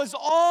knows it was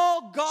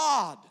all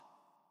God.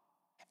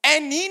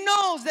 And he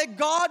knows that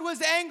God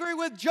was angry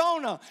with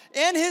Jonah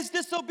and his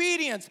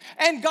disobedience.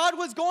 And God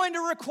was going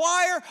to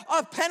require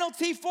a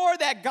penalty for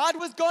that. God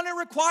was going to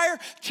require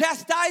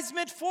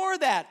chastisement for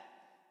that.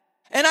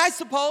 And I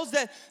suppose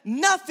that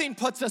nothing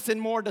puts us in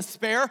more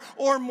despair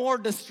or more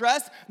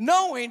distress,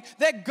 knowing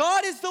that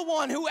God is the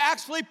one who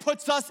actually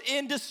puts us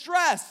in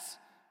distress.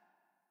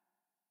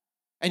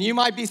 And you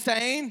might be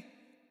saying,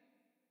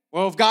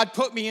 well, if God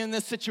put me in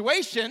this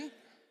situation,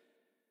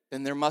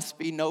 then there must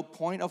be no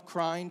point of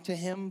crying to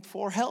him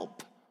for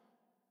help.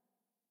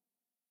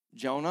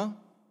 Jonah,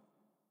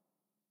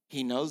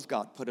 he knows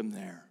God put him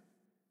there.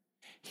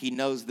 He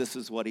knows this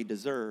is what he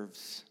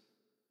deserves.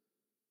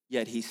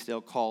 Yet he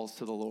still calls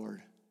to the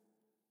Lord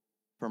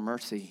for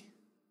mercy.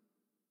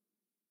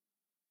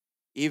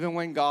 Even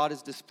when God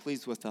is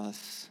displeased with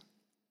us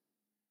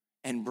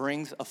and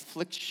brings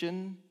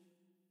affliction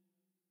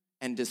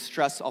and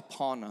distress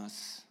upon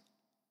us,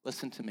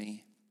 listen to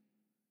me,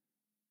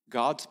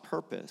 God's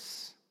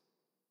purpose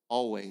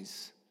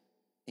always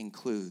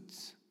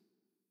includes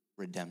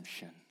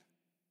redemption.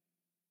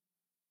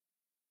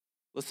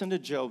 Listen to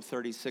Job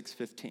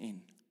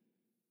 36:15.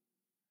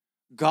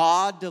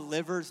 God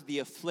delivers the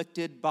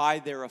afflicted by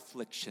their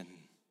affliction,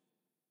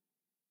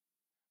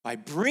 by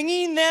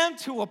bringing them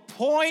to a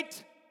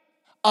point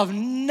of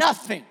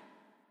nothing.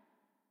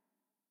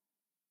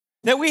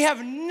 That we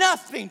have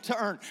nothing to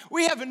earn.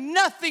 We have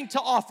nothing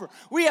to offer.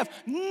 We have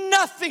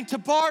nothing to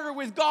barter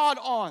with God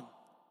on.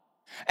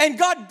 And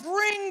God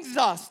brings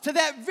us to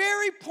that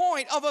very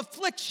point of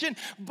affliction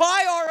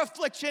by our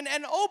affliction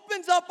and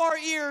opens up our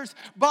ears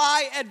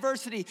by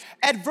adversity.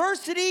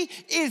 Adversity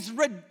is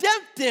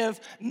redemptive,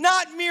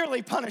 not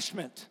merely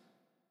punishment.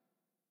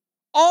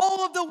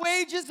 All of the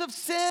wages of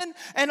sin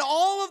and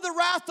all of the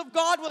wrath of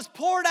God was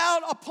poured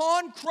out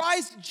upon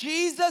Christ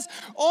Jesus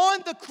on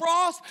the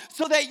cross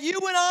so that you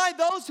and I,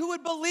 those who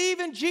would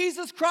believe in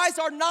Jesus Christ,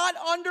 are not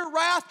under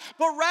wrath,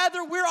 but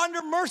rather we're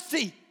under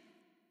mercy.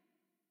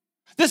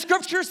 The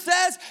scripture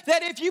says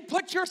that if you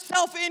put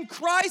yourself in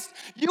Christ,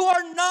 you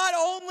are not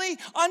only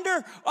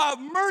under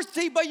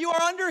mercy, but you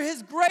are under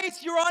his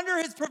grace, you are under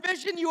his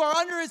provision, you are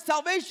under his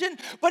salvation.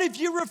 But if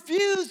you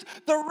refuse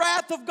the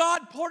wrath of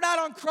God poured out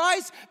on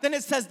Christ, then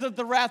it says that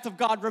the wrath of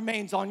God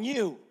remains on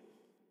you.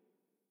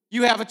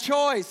 You have a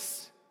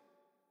choice.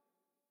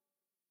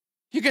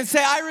 You can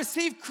say, I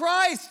receive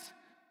Christ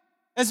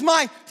as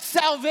my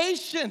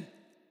salvation,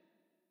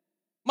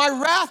 my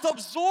wrath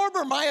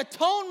absorber, my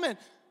atonement.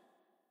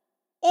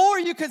 Or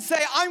you could say,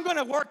 I'm going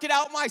to work it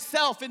out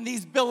myself in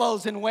these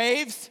billows and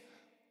waves.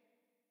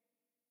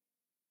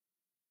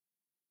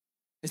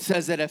 It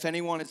says that if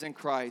anyone is in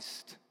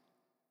Christ,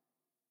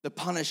 the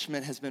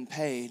punishment has been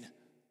paid.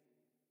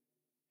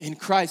 In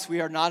Christ,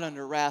 we are not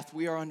under wrath,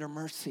 we are under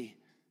mercy.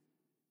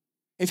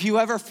 If you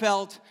ever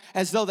felt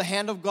as though the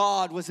hand of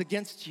God was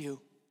against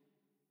you,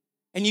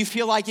 and you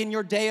feel like in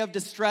your day of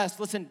distress,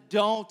 listen,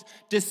 don't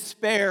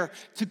despair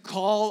to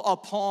call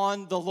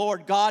upon the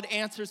Lord. God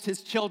answers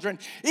his children,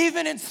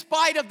 even in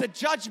spite of the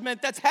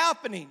judgment that's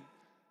happening.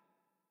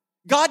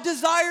 God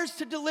desires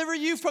to deliver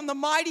you from the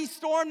mighty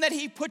storm that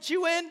he put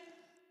you in.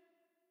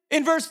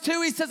 In verse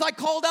 2, he says, I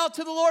called out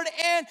to the Lord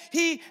and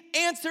he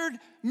answered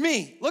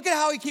me. Look at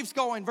how he keeps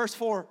going. Verse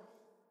 4.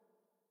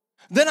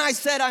 Then I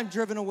said, I'm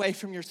driven away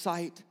from your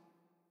sight.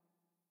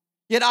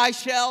 Yet I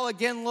shall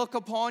again look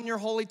upon your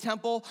holy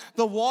temple.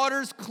 The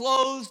waters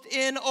closed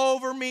in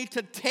over me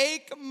to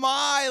take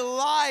my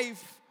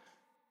life.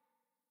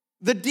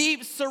 The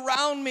deeps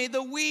surround me.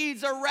 The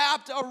weeds are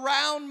wrapped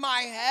around my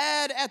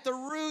head at the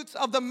roots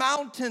of the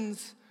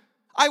mountains.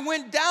 I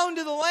went down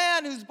to the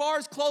land whose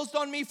bars closed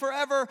on me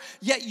forever.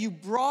 Yet you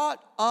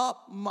brought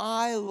up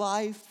my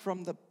life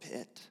from the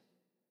pit.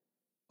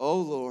 O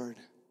Lord,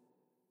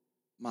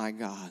 My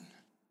God.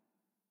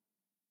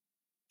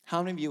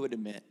 How many of you would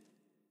admit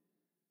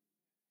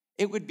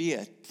it would be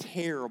a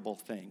terrible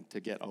thing to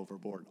get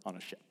overboard on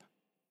a ship,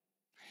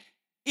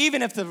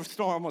 even if the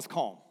storm was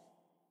calm?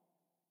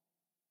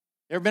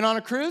 You ever been on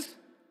a cruise?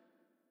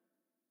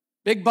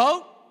 Big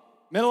boat,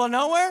 middle of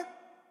nowhere?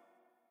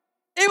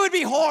 It would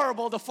be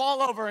horrible to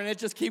fall over and it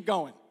just keep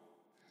going.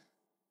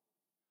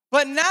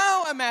 But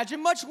now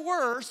imagine much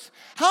worse.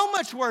 How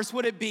much worse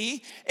would it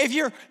be if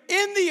you're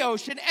in the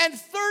ocean and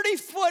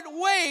 30-foot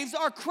waves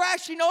are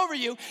crashing over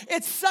you?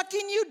 It's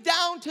sucking you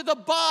down to the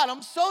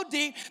bottom so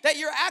deep that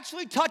you're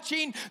actually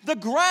touching the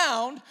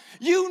ground.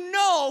 You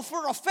know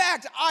for a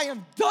fact, I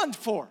am done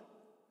for.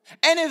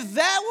 And if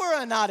that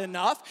were not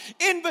enough,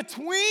 in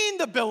between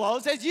the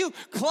billows, as you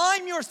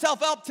climb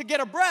yourself up to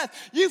get a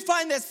breath, you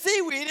find that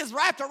seaweed is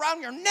wrapped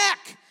around your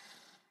neck.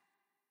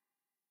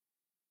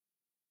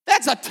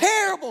 That's a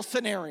terrible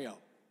scenario.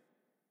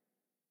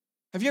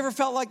 Have you ever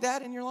felt like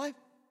that in your life?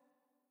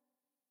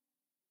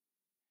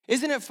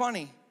 Isn't it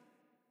funny?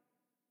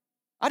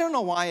 I don't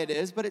know why it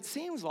is, but it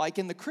seems like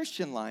in the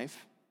Christian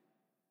life,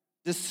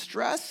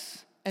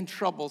 distress and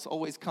troubles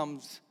always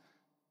comes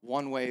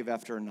one wave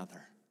after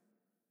another.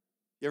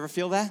 You ever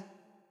feel that?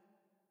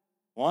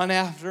 One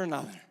after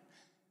another.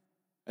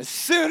 As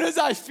soon as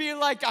I feel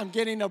like I'm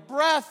getting a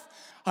breath,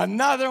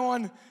 another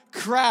one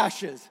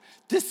crashes.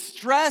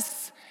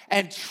 Distress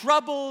and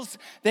troubles,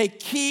 they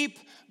keep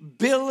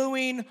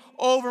billowing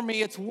over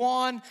me. It's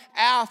one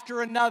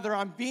after another.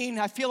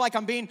 I feel like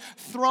I'm being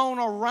thrown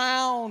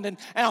around and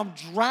I'm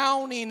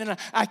drowning and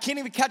I can't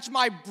even catch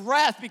my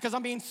breath because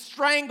I'm being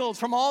strangled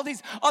from all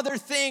these other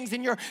things.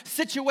 In your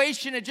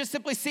situation, it just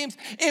simply seems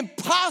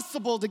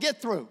impossible to get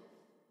through.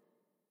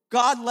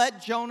 God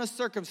let Jonah's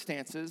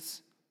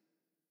circumstances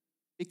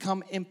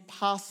become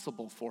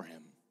impossible for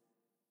him.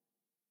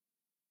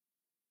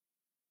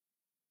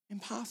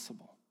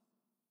 Impossible.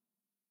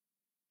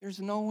 There's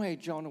no way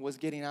Jonah was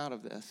getting out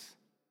of this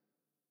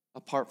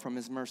apart from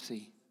his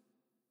mercy.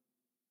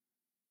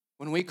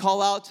 When we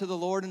call out to the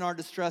Lord in our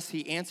distress,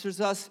 he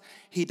answers us,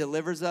 he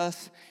delivers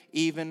us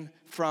even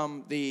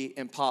from the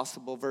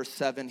impossible. Verse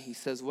 7, he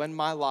says, when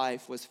my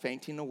life was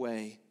fainting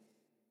away,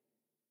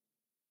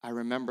 I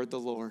remembered the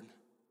Lord,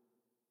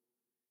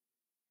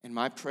 and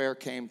my prayer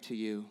came to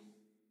you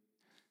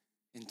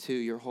into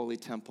your holy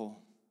temple.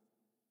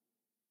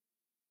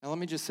 Now let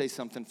me just say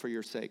something for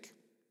your sake.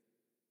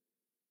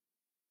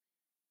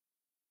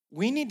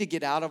 We need to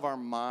get out of our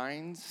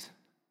minds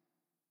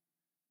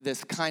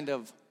this kind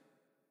of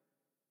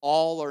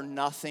all or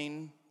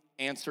nothing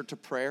answer to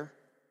prayer.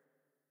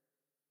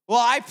 Well,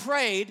 I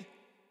prayed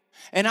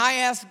and I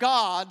asked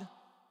God,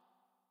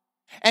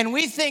 and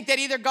we think that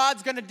either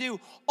God's going to do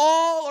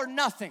all or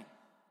nothing.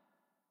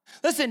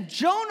 Listen,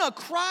 Jonah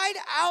cried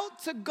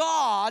out to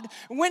God.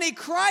 When he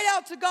cried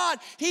out to God,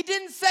 he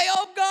didn't say,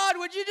 oh God,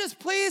 would you just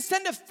please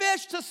send a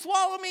fish to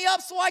swallow me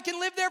up so I can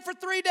live there for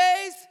 3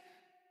 days?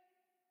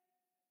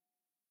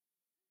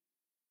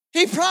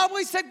 He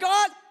probably said,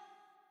 God,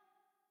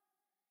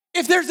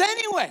 if there's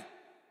any way,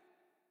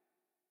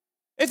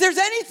 if there's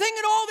anything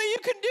at all that you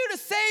can do to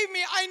save me,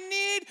 I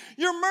need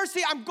your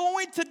mercy. I'm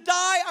going to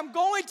die. I'm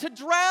going to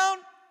drown.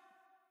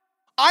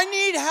 I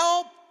need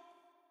help.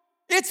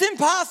 It's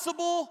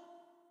impossible.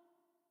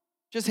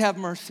 Just have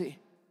mercy.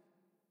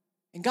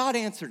 And God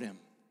answered him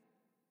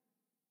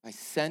by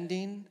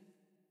sending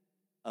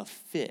a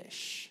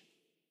fish.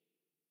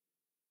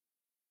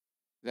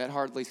 That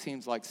hardly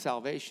seems like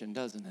salvation,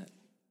 doesn't it?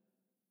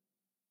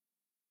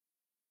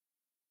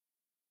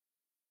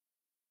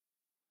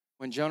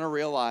 When Jonah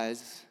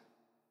realized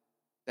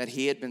that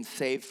he had been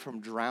saved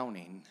from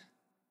drowning,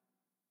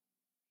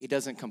 he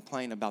doesn't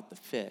complain about the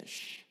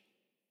fish.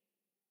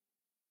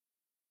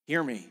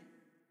 Hear me.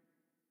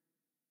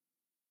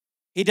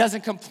 He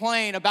doesn't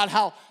complain about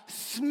how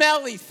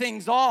smelly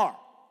things are.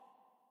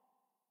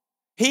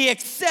 He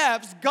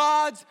accepts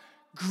God's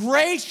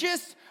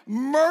gracious,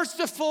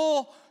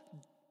 merciful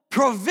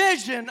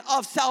provision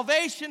of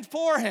salvation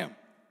for him.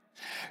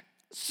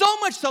 So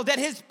much so that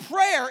his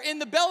prayer in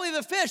the belly of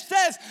the fish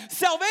says,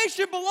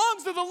 salvation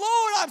belongs to the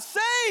Lord, I'm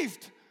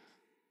saved.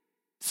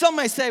 Some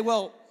may say,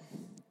 well,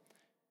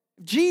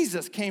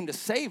 Jesus came to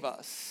save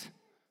us.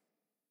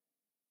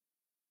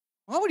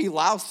 Why would he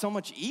allow so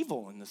much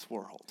evil in this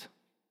world?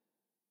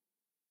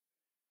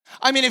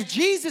 I mean, if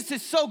Jesus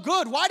is so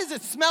good, why does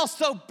it smell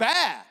so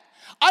bad?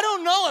 I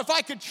don't know if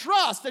I could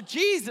trust a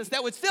Jesus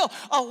that would still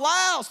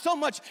allow so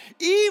much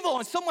evil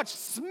and so much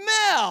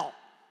smell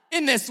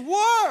in this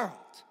world.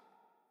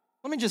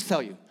 Let me just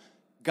tell you,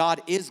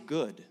 God is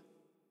good.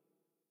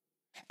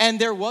 And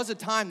there was a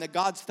time that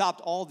God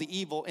stopped all the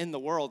evil in the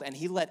world and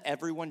he let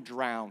everyone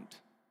drown.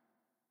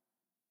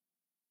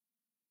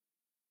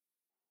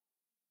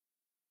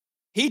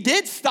 He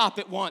did stop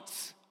it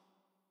once.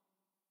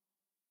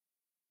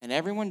 And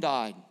everyone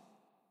died.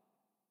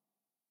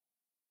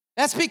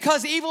 That's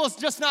because evil is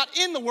just not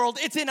in the world,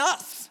 it's in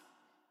us.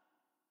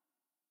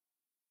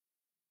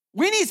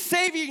 We need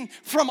saving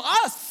from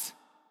us.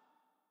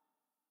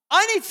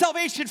 I need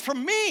salvation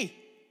from me.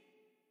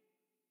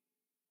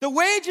 The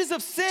wages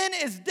of sin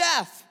is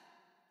death.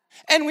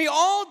 And we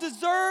all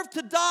deserve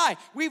to die.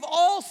 We've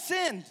all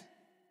sinned.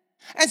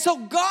 And so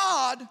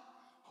God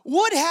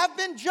would have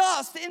been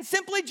just in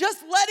simply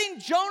just letting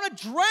Jonah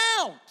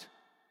drown.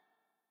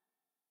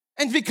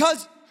 And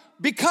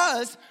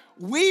because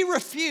we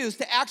refuse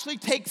to actually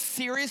take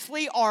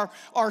seriously our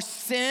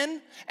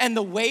sin and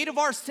the weight of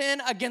our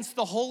sin against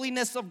the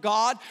holiness of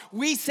God,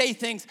 we say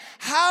things,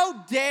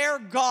 how dare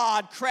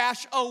God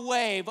crash a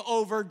wave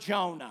over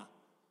Jonah?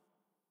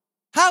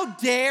 How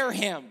dare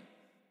him?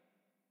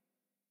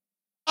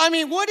 I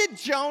mean, what did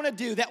Jonah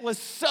do that was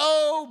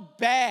so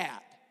bad?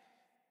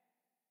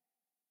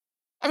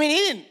 I mean, he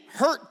didn't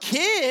hurt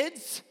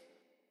kids.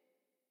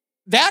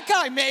 That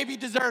guy maybe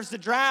deserves to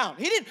drown.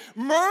 He didn't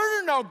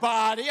murder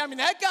nobody. I mean,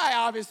 that guy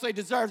obviously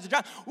deserves to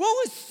drown.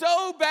 What was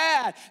so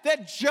bad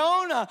that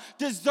Jonah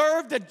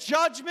deserved the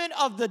judgment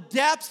of the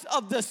depths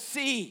of the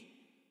sea?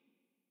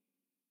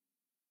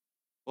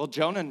 Well,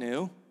 Jonah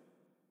knew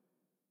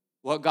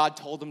what God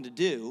told him to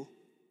do,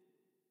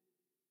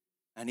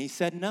 and he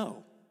said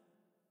no.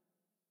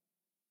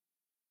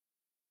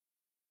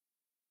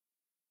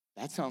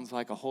 That sounds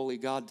like a holy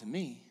God to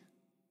me.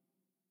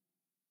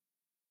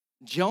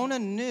 Jonah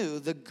knew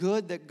the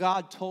good that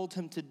God told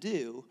him to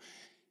do,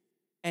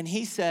 and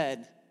he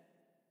said,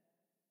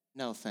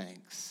 no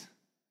thanks.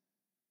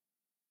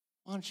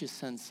 Why don't you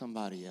send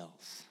somebody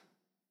else?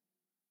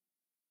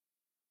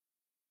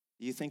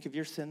 Do you think of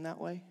your sin that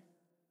way?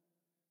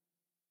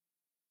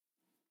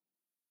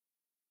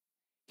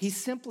 He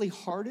simply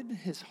hardened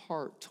his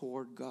heart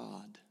toward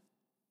God.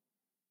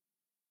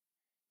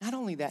 Not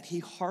only that, he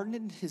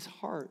hardened his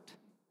heart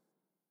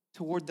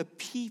toward the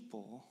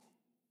people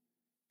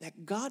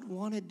that God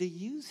wanted to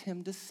use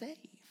him to save.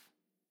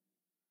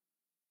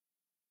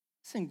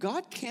 Listen,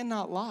 God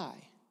cannot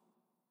lie.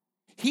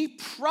 He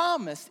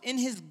promised in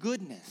his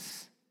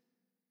goodness,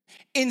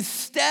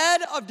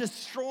 instead of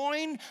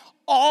destroying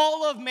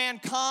all of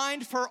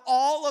mankind for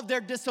all of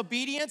their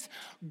disobedience,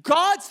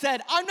 God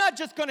said, I'm not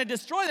just going to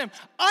destroy them,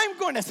 I'm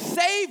going to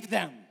save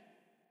them.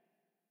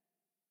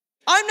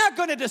 I'm not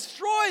going to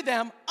destroy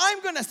them,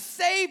 I'm going to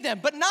save them,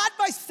 but not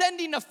by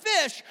sending a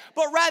fish,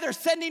 but rather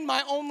sending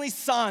my only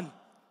son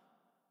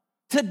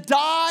to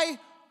die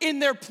in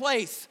their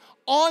place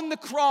on the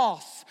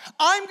cross.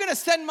 I'm going to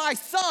send my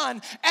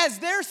son as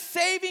their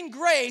saving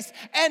grace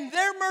and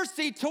their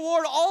mercy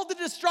toward all the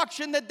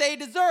destruction that they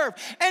deserve.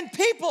 And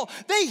people,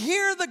 they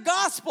hear the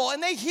gospel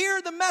and they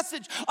hear the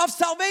message of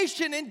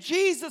salvation in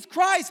Jesus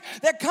Christ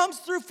that comes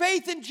through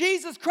faith in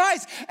Jesus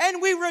Christ, and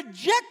we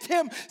reject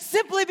him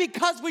simply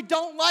because we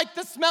don't like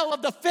the smell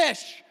of the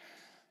fish.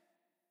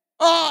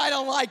 Oh, I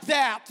don't like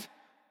that.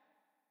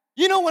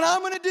 You know what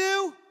I'm going to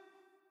do?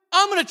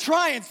 I'm going to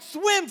try and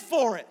swim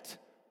for it.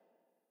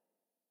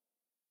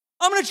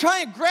 I'm going to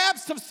try and grab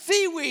some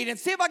seaweed and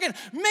see if I can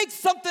make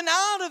something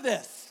out of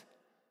this.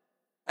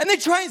 And they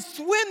try and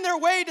swim their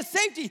way to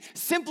safety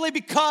simply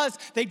because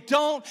they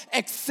don't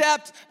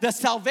accept the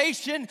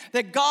salvation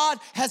that God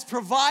has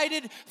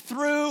provided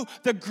through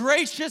the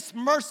gracious,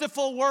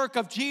 merciful work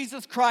of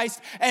Jesus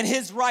Christ and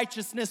his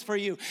righteousness for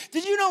you.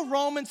 Did you know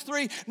Romans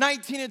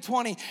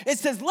 3:19-20? It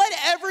says, let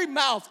every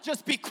mouth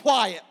just be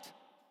quiet.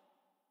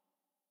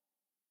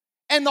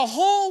 And the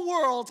whole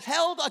world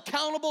held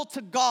accountable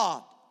to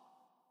God.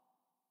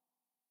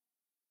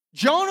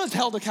 Jonah's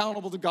held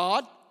accountable to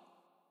God.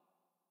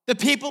 The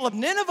people of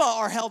Nineveh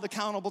are held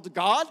accountable to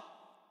God.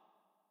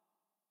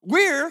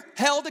 We're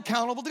held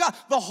accountable to God.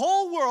 The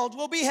whole world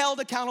will be held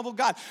accountable to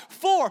God.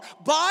 For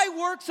by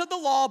works of the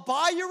law,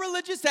 by your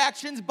religious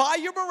actions, by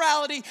your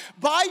morality,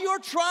 by your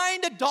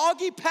trying to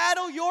doggy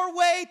paddle your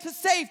way to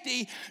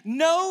safety,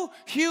 no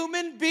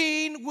human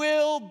being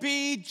will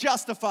be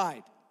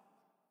justified.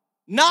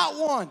 Not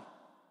one.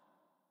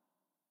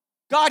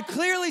 God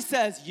clearly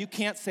says you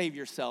can't save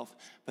yourself,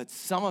 but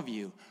some of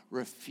you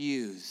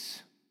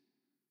refuse.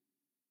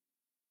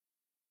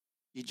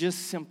 You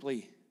just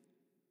simply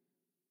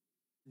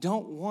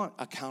don't want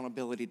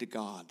accountability to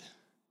God.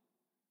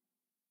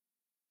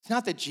 It's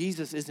not that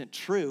Jesus isn't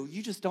true,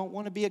 you just don't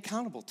want to be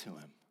accountable to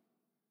him.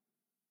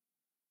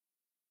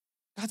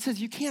 God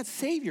says you can't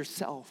save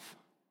yourself.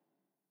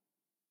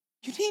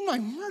 You need my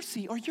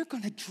mercy or you're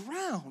going to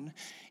drown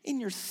in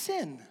your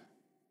sin.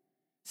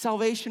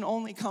 Salvation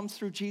only comes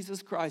through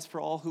Jesus Christ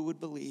for all who would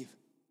believe.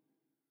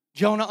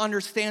 Jonah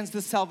understands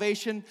the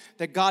salvation,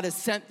 that God has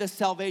sent this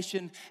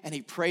salvation, and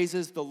he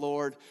praises the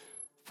Lord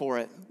for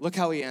it. Look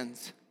how he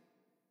ends.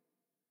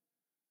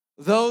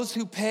 Those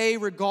who pay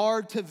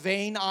regard to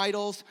vain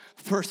idols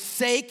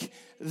forsake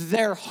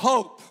their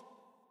hope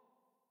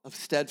of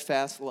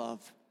steadfast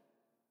love.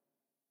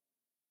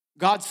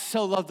 God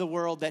so loved the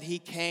world that he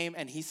came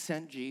and he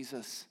sent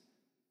Jesus.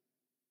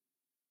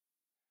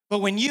 But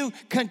when you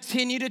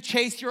continue to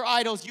chase your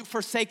idols, you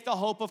forsake the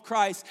hope of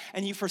Christ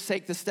and you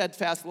forsake the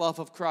steadfast love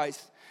of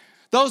Christ.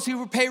 Those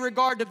who pay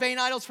regard to vain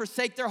idols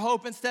forsake their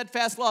hope and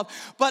steadfast love.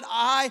 But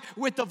I,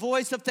 with the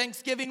voice of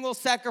thanksgiving, will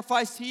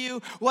sacrifice to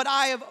you. What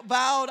I have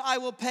vowed, I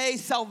will pay.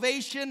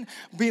 Salvation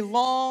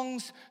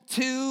belongs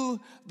to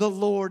the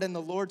Lord. And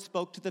the Lord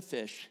spoke to the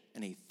fish,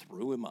 and he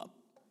threw him up.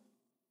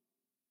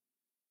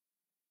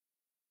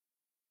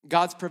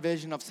 God's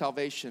provision of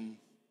salvation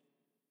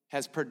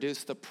has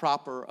produced the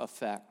proper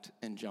effect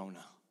in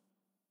Jonah.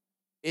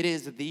 It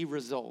is the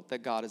result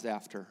that God is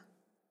after.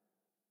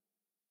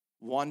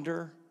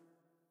 Wonder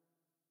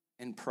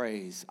and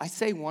praise. I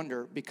say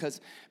wonder because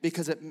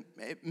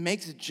it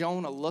makes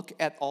Jonah look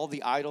at all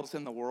the idols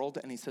in the world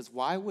and he says,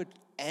 why would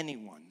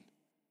anyone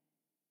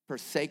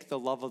forsake the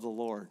love of the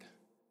Lord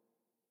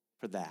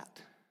for that?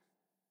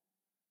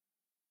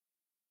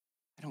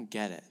 I don't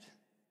get it.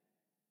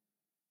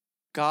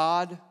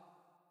 God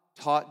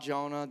taught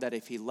Jonah that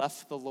if he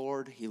left the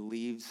Lord, he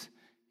leaves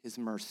his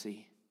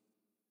mercy.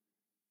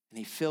 And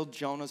he filled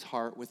Jonah's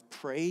heart with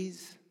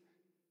praise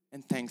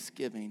and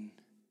thanksgiving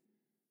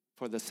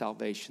for the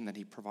salvation that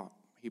he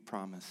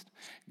promised.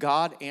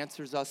 God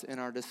answers us in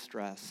our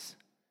distress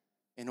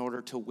in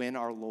order to win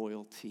our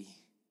loyalty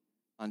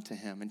unto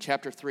him. In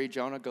chapter 3,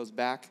 Jonah goes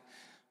back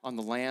on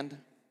the land.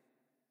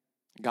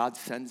 God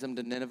sends him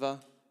to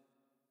Nineveh.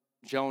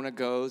 Jonah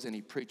goes and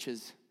he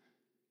preaches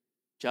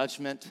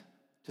judgment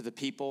to the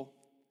people.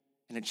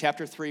 And in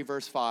chapter 3,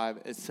 verse 5,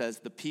 it says,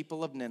 the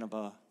people of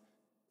Nineveh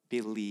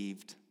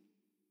believed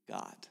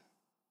God.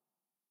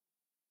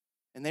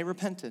 And they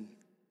repented.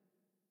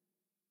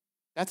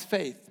 That's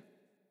faith.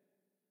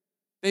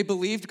 They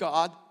believed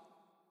God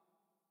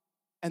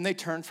and they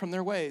turned from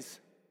their ways.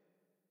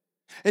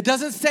 It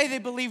doesn't say they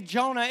believed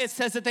Jonah, it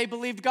says that they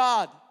believed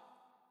God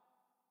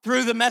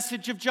through the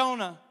message of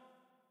Jonah.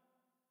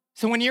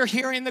 So when you're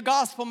hearing the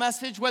gospel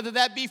message, whether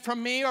that be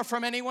from me or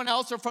from anyone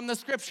else or from the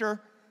scripture,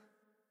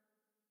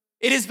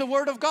 it is the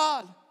word of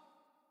God.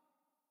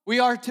 We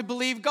are to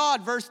believe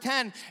God. Verse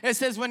 10, it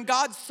says, when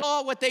God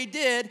saw what they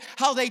did,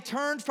 how they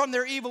turned from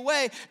their evil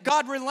way,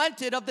 God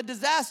relented of the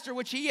disaster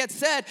which he had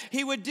said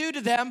he would do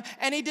to them,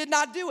 and he did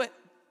not do it.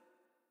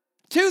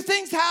 Two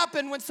things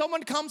happen when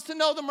someone comes to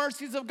know the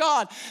mercies of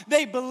God.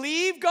 They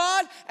believe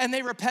God and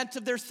they repent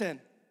of their sin.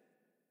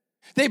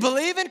 They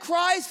believe in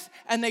Christ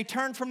and they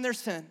turn from their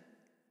sin.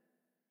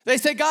 They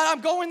say, God,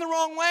 I'm going the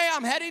wrong way.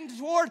 I'm heading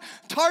toward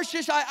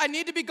Tarshish. I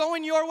need to be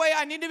going your way.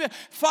 I need to be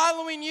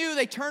following you.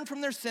 They turn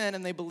from their sin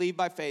and they believe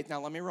by faith. Now,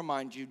 let me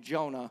remind you,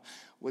 Jonah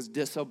was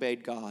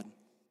disobeyed God.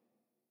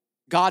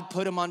 God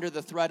put him under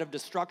the threat of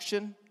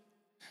destruction.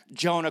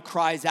 Jonah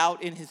cries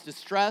out in his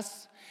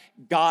distress.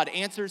 God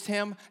answers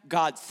him.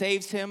 God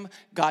saves him.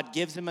 God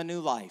gives him a new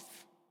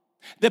life.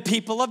 The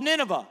people of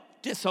Nineveh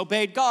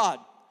disobeyed God.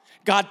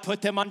 God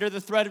put them under the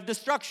threat of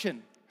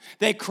destruction.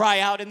 They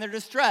cry out in their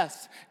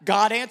distress.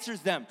 God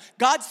answers them.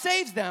 God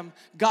saves them.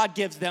 God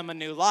gives them a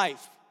new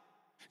life.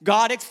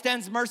 God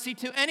extends mercy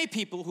to any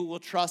people who will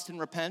trust and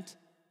repent.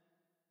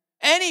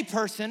 Any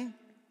person,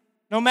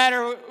 no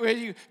matter whether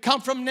you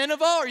come from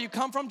Nineveh or you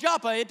come from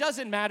Joppa, it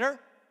doesn't matter.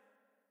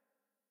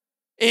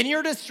 In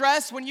your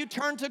distress, when you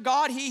turn to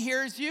God, he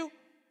hears you.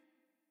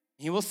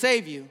 He will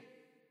save you.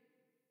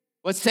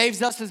 What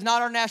saves us is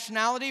not our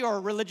nationality or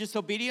religious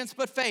obedience,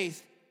 but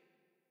faith.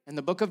 And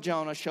the book of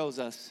Jonah shows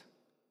us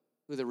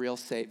who the real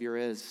Savior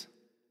is.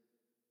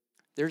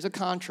 There's a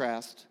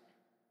contrast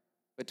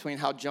between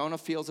how Jonah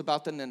feels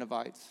about the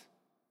Ninevites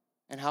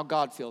and how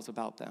God feels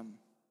about them.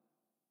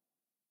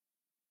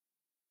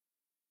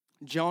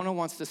 Jonah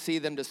wants to see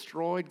them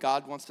destroyed.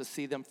 God wants to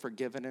see them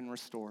forgiven and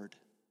restored.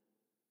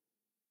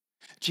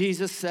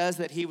 Jesus says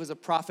that he was a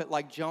prophet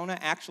like Jonah.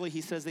 Actually,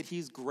 he says that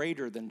he's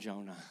greater than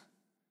Jonah.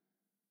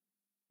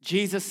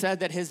 Jesus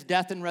said that his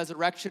death and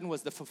resurrection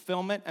was the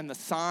fulfillment and the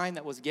sign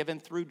that was given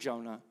through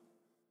Jonah.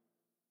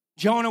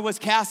 Jonah was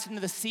cast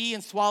into the sea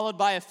and swallowed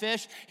by a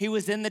fish. He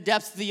was in the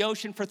depths of the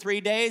ocean for 3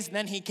 days, and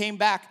then he came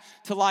back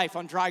to life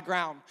on dry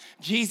ground.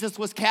 Jesus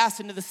was cast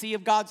into the sea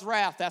of God's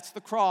wrath. That's the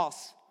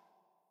cross.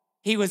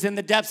 He was in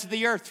the depths of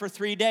the earth for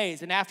 3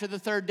 days, and after the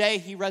third day,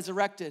 he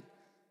resurrected.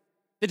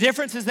 The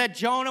difference is that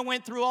Jonah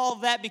went through all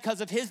of that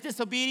because of his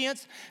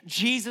disobedience.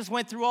 Jesus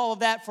went through all of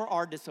that for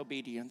our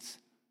disobedience.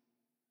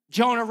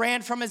 Jonah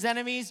ran from his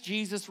enemies.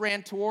 Jesus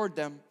ran toward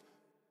them.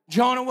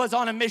 Jonah was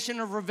on a mission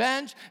of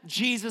revenge.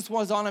 Jesus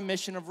was on a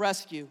mission of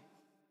rescue.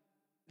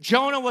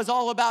 Jonah was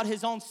all about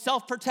his own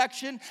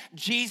self-protection.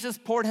 Jesus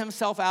poured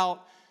himself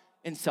out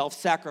in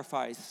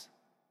self-sacrifice.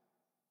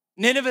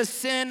 Nineveh's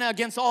sin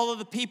against all of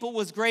the people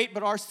was great,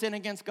 but our sin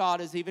against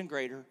God is even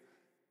greater.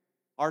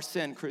 Our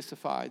sin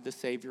crucified the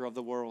Savior of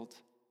the world.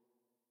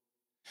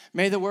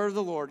 May the word of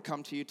the Lord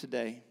come to you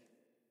today,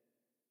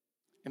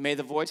 and may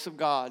the voice of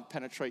God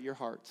penetrate your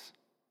hearts.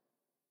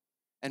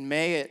 And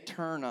may it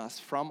turn us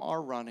from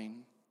our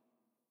running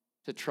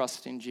to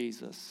trusting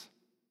Jesus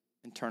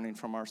and turning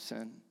from our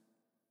sin.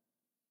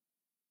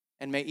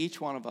 And may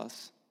each one of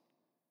us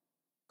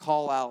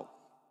call out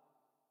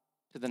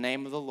to the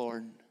name of the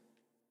Lord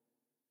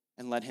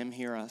and let him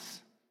hear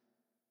us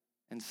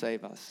and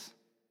save us.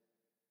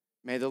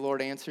 May the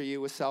Lord answer you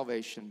with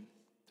salvation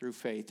through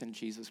faith in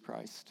Jesus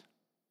Christ.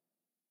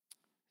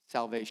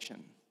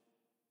 Salvation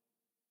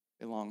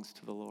belongs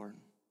to the Lord.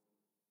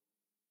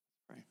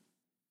 Pray.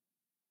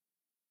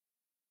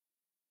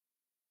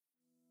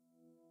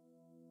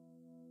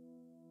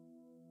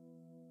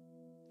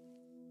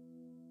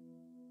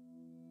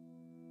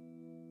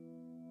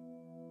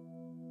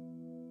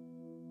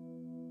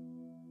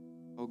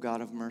 O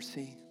God of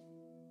mercy,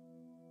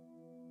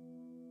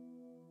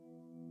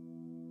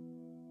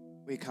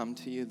 we come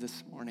to you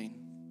this morning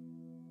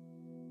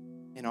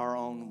in our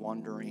own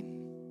wandering,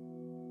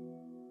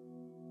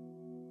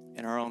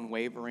 in our own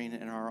wavering,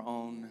 in our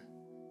own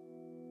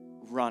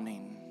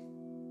running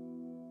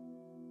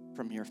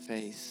from your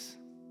face.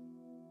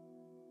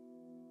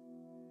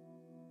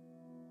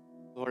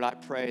 Lord, I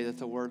pray that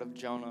the word of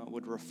Jonah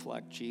would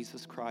reflect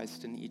Jesus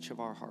Christ in each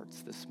of our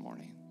hearts this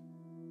morning.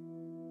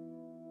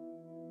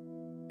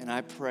 And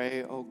I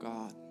pray, oh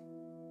God,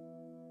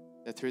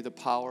 that through the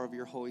power of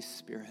your Holy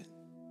Spirit,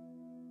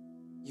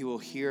 you will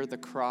hear the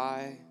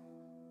cry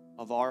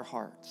of our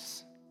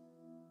hearts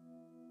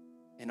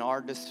in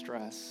our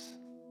distress,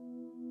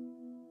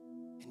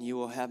 and you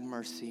will have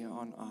mercy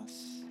on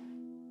us.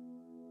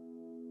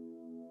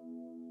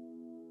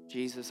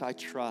 Jesus, I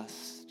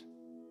trust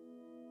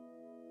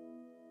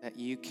that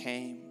you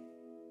came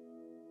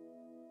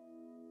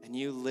and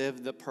you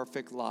lived the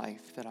perfect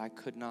life that I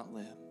could not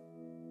live.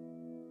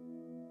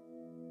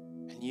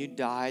 And you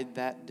died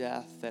that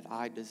death that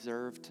I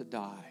deserved to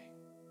die.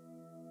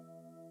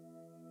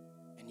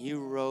 And you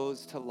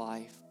rose to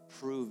life,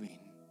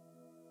 proving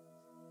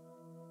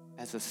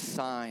as a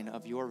sign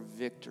of your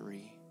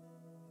victory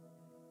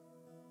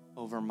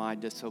over my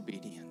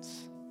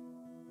disobedience.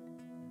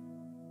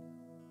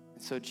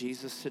 And so,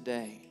 Jesus,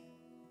 today,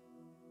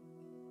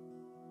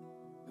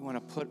 we want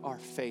to put our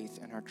faith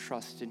and our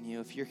trust in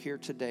you. If you're here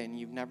today and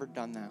you've never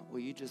done that, will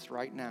you just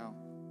right now,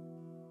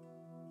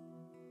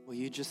 will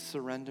you just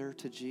surrender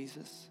to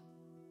Jesus?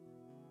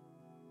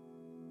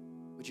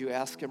 Would you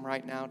ask him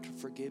right now to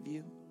forgive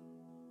you?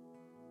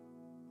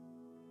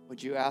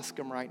 Would you ask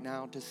him right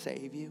now to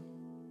save you?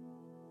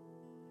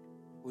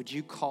 Would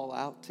you call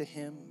out to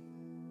him?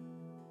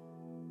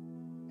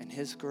 And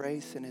his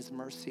grace and his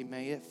mercy,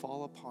 may it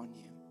fall upon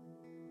you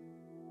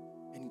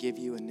and give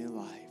you a new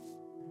life.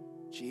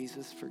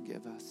 Jesus,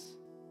 forgive us.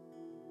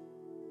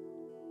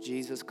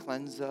 Jesus,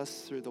 cleanse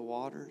us through the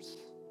waters.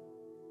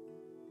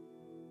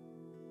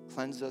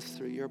 Cleanse us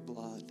through your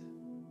blood.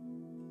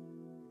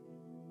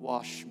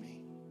 Wash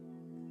me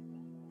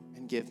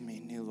and give me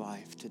new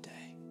life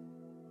today.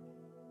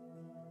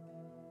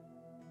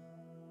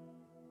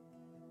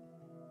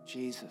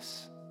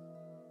 Jesus,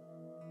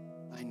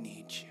 I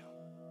need you.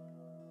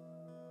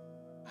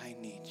 I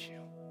need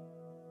you.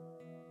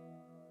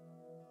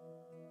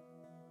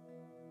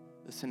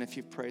 Listen, if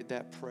you've prayed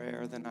that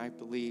prayer, then I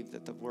believe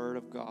that the Word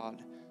of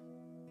God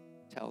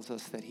tells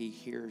us that he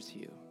hears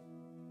you.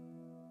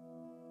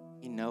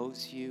 He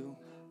knows you.